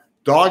 So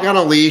dog on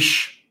a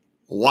leash,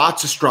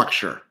 lots of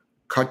structure.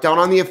 Cut down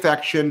on the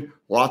affection,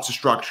 lots of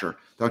structure.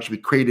 Dog should be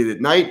crated at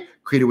night,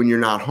 crated when you're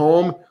not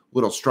home.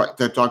 We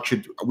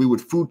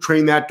would food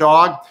train that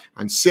dog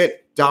on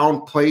sit,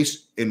 down,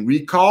 place, and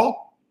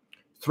recall.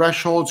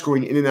 Thresholds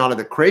going in and out of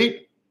the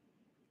crate.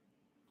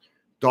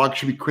 Dog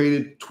should be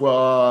crated,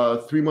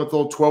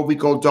 3-month-old,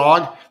 12-week-old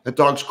dog. That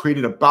dog's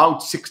crated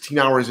about 16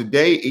 hours a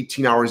day,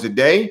 18 hours a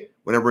day,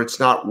 whenever it's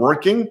not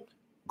working,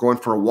 going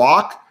for a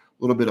walk,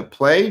 a little bit of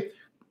play.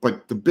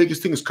 But the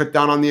biggest thing is cut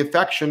down on the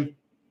affection.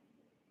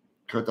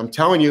 Because I'm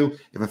telling you,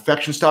 if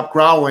affection stopped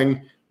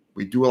growling,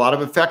 we do a lot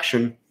of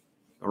affection.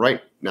 All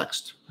right,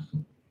 next.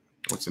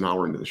 What's an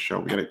hour into the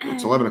show?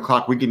 It's 11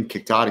 o'clock. We're getting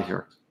kicked out of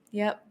here.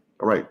 Yep.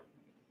 All right.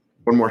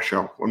 One more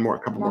show. A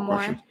couple more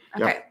questions.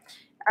 Okay. Yep.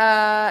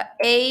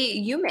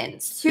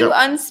 Humans. Two Yep.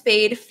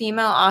 unspayed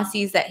female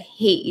Aussies that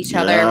hate each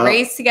other, Yeah.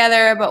 raised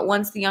together, but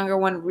once the younger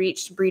one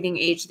reached breeding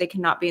age, they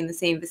cannot be in the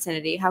same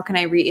vicinity. How can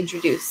I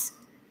reintroduce?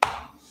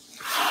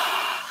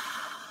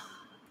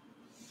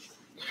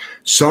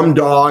 Some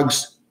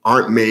dogs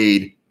aren't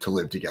made to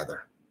live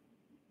together.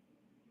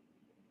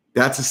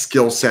 That's a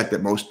skill set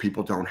that most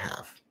people don't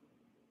have.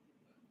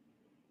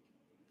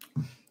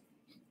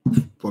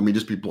 Let me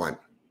just be blunt.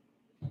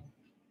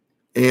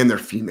 And they're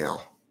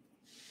female.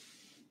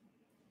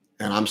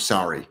 And I'm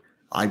sorry,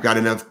 I've got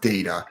enough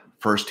data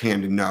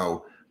firsthand to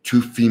know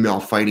two female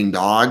fighting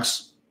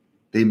dogs,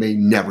 they may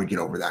never get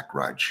over that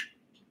grudge.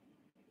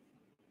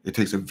 It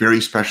takes a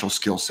very special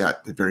skill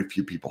set that very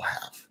few people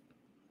have.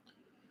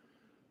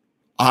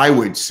 I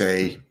would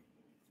say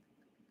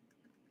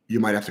you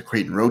might have to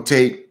crate and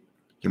rotate.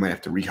 You might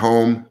have to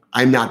rehome.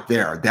 I'm not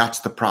there. That's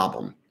the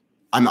problem.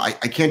 I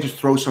can't just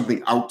throw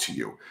something out to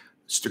you.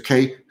 It's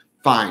okay,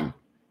 fine.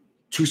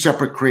 Two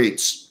separate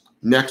crates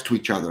next to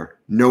each other.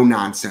 No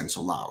nonsense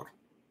allowed.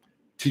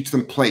 Teach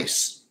them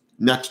place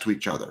next to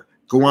each other.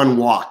 Go on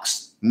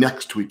walks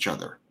next to each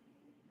other.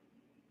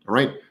 All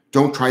right?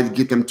 Don't try to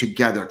get them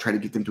together. Try to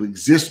get them to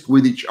exist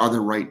with each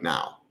other right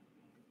now.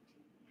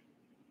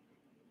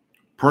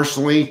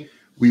 Personally,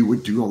 we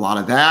would do a lot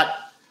of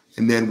that,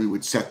 and then we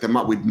would set them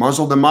up. We'd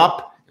muzzle them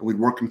up, and we'd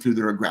work them through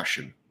their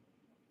aggression.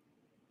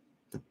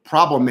 The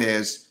problem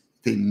is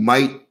they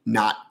might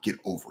not get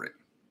over it.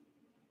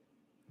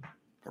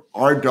 There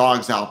are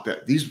dogs out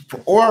there. These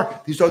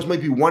dogs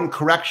might be one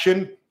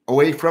correction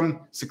away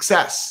from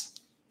success.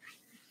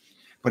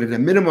 But at a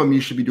minimum,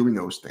 you should be doing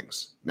those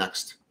things.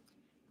 Next.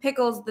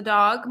 Pickles the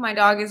dog. My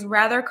dog is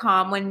rather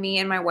calm when me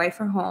and my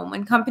wife are home.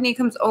 When company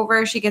comes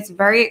over, she gets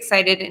very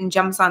excited and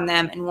jumps on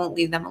them and won't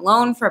leave them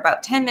alone for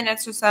about 10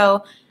 minutes or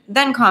so,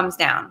 then calms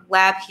down.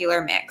 Lab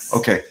healer mix.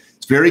 Okay.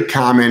 It's very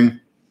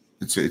common.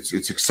 It's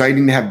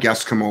exciting to have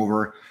guests come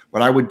over.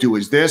 What I would do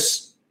is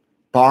this,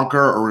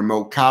 bonker or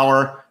remote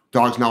collar.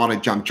 Dogs know how to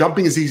jump.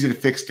 Jumping is easy to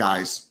fix,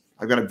 guys.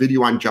 I've got a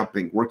video on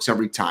jumping. Works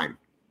every time.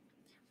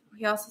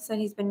 He also said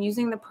he's been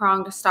using the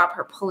prong to stop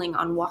her pulling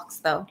on walks,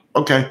 though.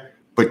 Okay.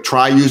 But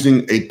try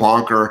using a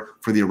bonker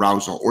for the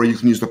arousal. Or you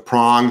can use the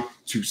prong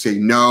to say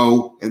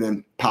no and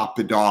then pop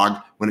the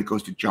dog when it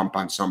goes to jump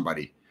on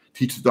somebody.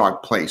 Teach the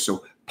dog place.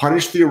 So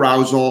punish the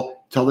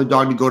arousal. Tell the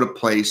dog to go to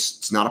place.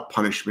 It's not a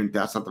punishment.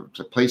 That's not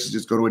the place. Is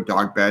just go to a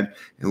dog bed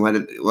and let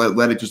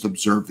it just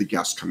observe the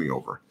guests coming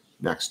over.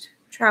 Next.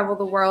 Travel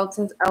the world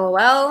says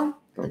LOL.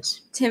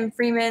 Thanks. Tim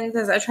Freeman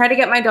says, I try to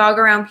get my dog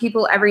around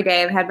people every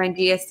day. I've had my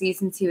DSC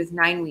since he was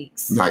 9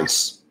 weeks.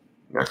 Nice.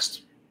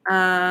 Next.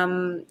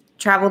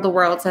 Travel the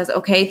world says,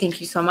 okay,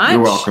 thank you so much.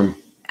 You're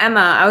welcome. Emma,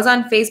 I was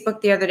on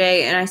Facebook the other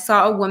day and I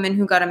saw a woman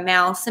who got a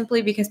mal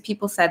simply because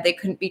people said they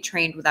couldn't be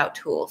trained without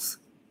tools.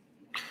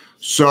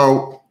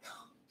 So,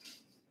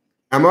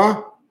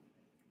 Emma,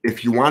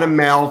 if you want a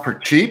mal for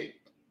cheap,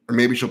 or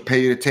maybe she'll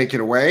pay you to take it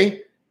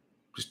away,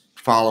 just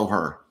follow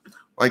her.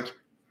 Like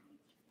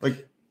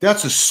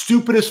that's the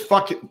stupidest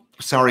fucking.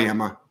 Sorry,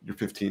 Emma, you're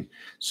 15.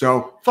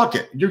 So fuck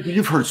it.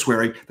 You've heard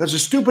swearing. That's the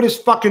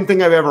stupidest fucking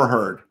thing I've ever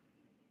heard.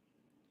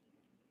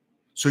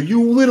 So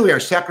you literally are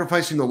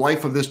sacrificing the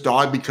life of this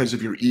dog because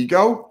of your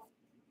ego.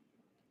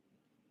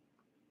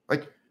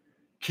 Like,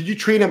 could you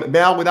train a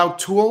mal without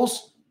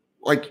tools?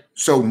 Like,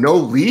 so no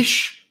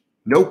leash,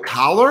 no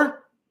collar,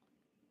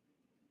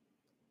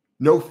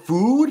 no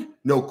food,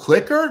 no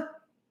clicker,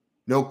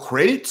 no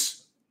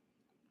crates.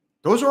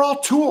 Those are all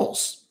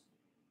tools.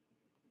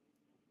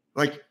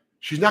 Like,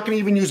 she's not going to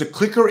even use a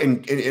clicker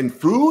in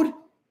food.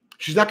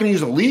 She's not going to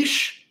use a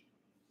leash.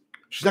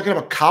 She's not going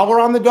to have a collar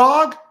on the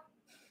dog.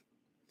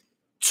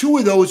 2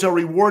 of those are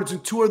rewards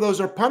and 2 of those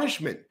are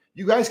punishment.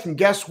 You guys can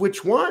guess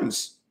which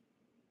ones.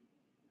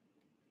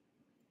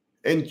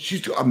 And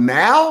she's a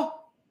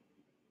mal.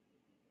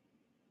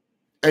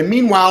 And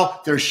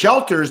meanwhile, there's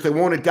shelters that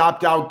won't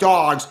adopt out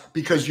dogs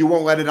because you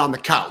won't let it on the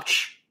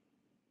couch.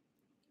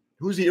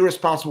 Who's the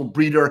irresponsible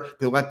breeder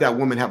that let that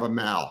woman have a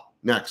mal?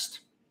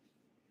 Next.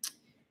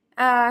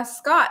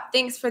 Scott,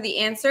 thanks for the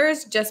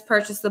answers. Just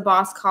purchased the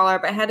Boss collar,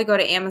 but had to go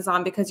to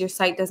Amazon because your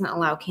site doesn't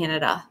allow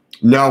Canada.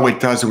 No, it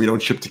doesn't. We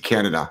don't ship to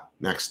Canada.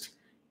 Next.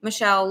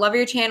 Michelle, love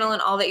your channel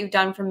and all that you've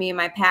done for me and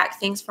my pack.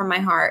 Thanks from my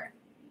heart.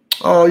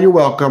 Oh, you're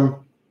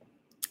welcome.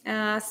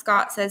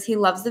 Scott says he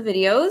loves the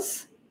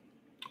videos.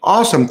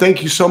 Awesome.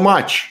 Thank you so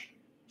much.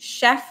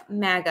 Chef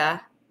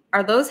Maga,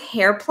 are those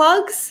hair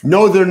plugs?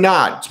 No, they're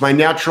not. It's my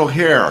natural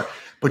hair.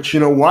 But you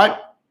know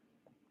what?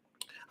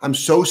 I'm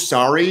so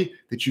sorry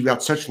that you've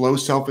got such low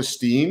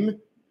self-esteem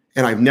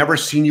and I've never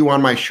seen you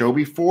on my show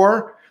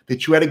before,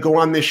 that you had to go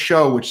on this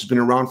show, which has been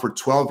around for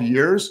 12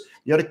 years.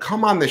 You had to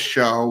come on this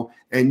show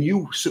and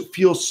you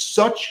feel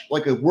such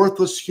like a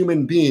worthless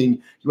human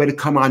being. You had to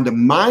come onto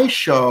my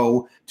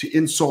show to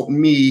insult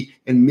me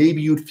and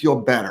maybe you'd feel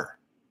better.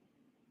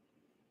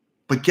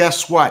 But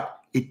guess what?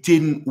 It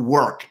didn't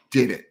work,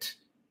 did it?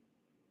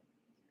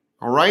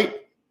 All right?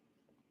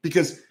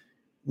 Because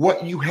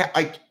what you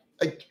have,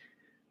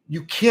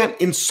 you can't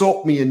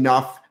insult me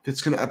enough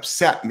that's going to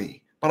upset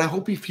me. but I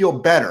hope you feel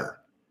better.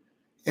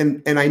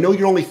 And I know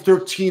you're only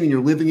 13 and you're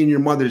living in your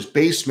mother's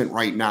basement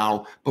right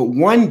now, but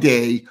one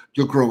day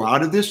you'll grow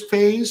out of this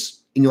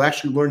phase and you'll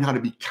actually learn how to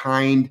be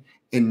kind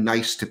and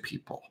nice to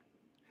people,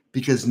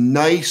 because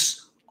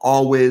nice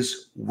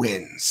always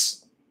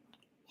wins.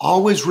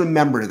 Always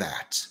remember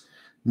that.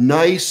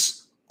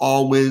 Nice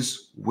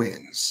always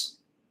wins.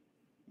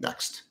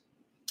 Next.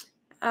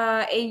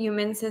 A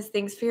human says,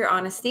 thanks for your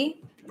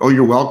honesty. Oh,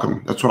 you're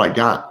welcome. That's what I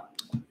got.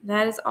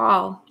 That is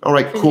all. All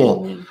right, for the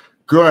cool. evening.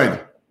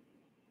 Good.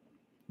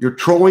 You're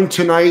trolling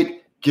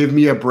tonight. Give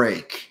me a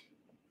break.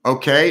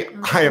 Okay?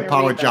 I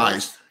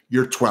apologize.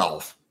 You're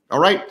 12. All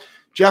right?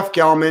 Jeff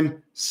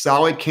Gelman,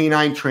 Solid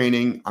Canine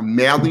Training. I'm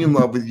madly in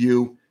love with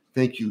you.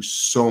 Thank you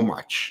so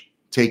much.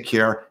 Take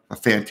care. A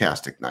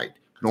fantastic night.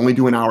 Can only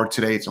do an hour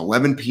today. It's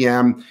 11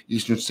 p.m.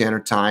 Eastern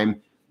Standard Time.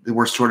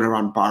 We're sort of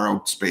on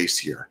borrowed space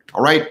here.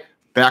 All right?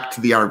 Back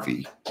to the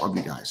RV. Love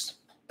you guys.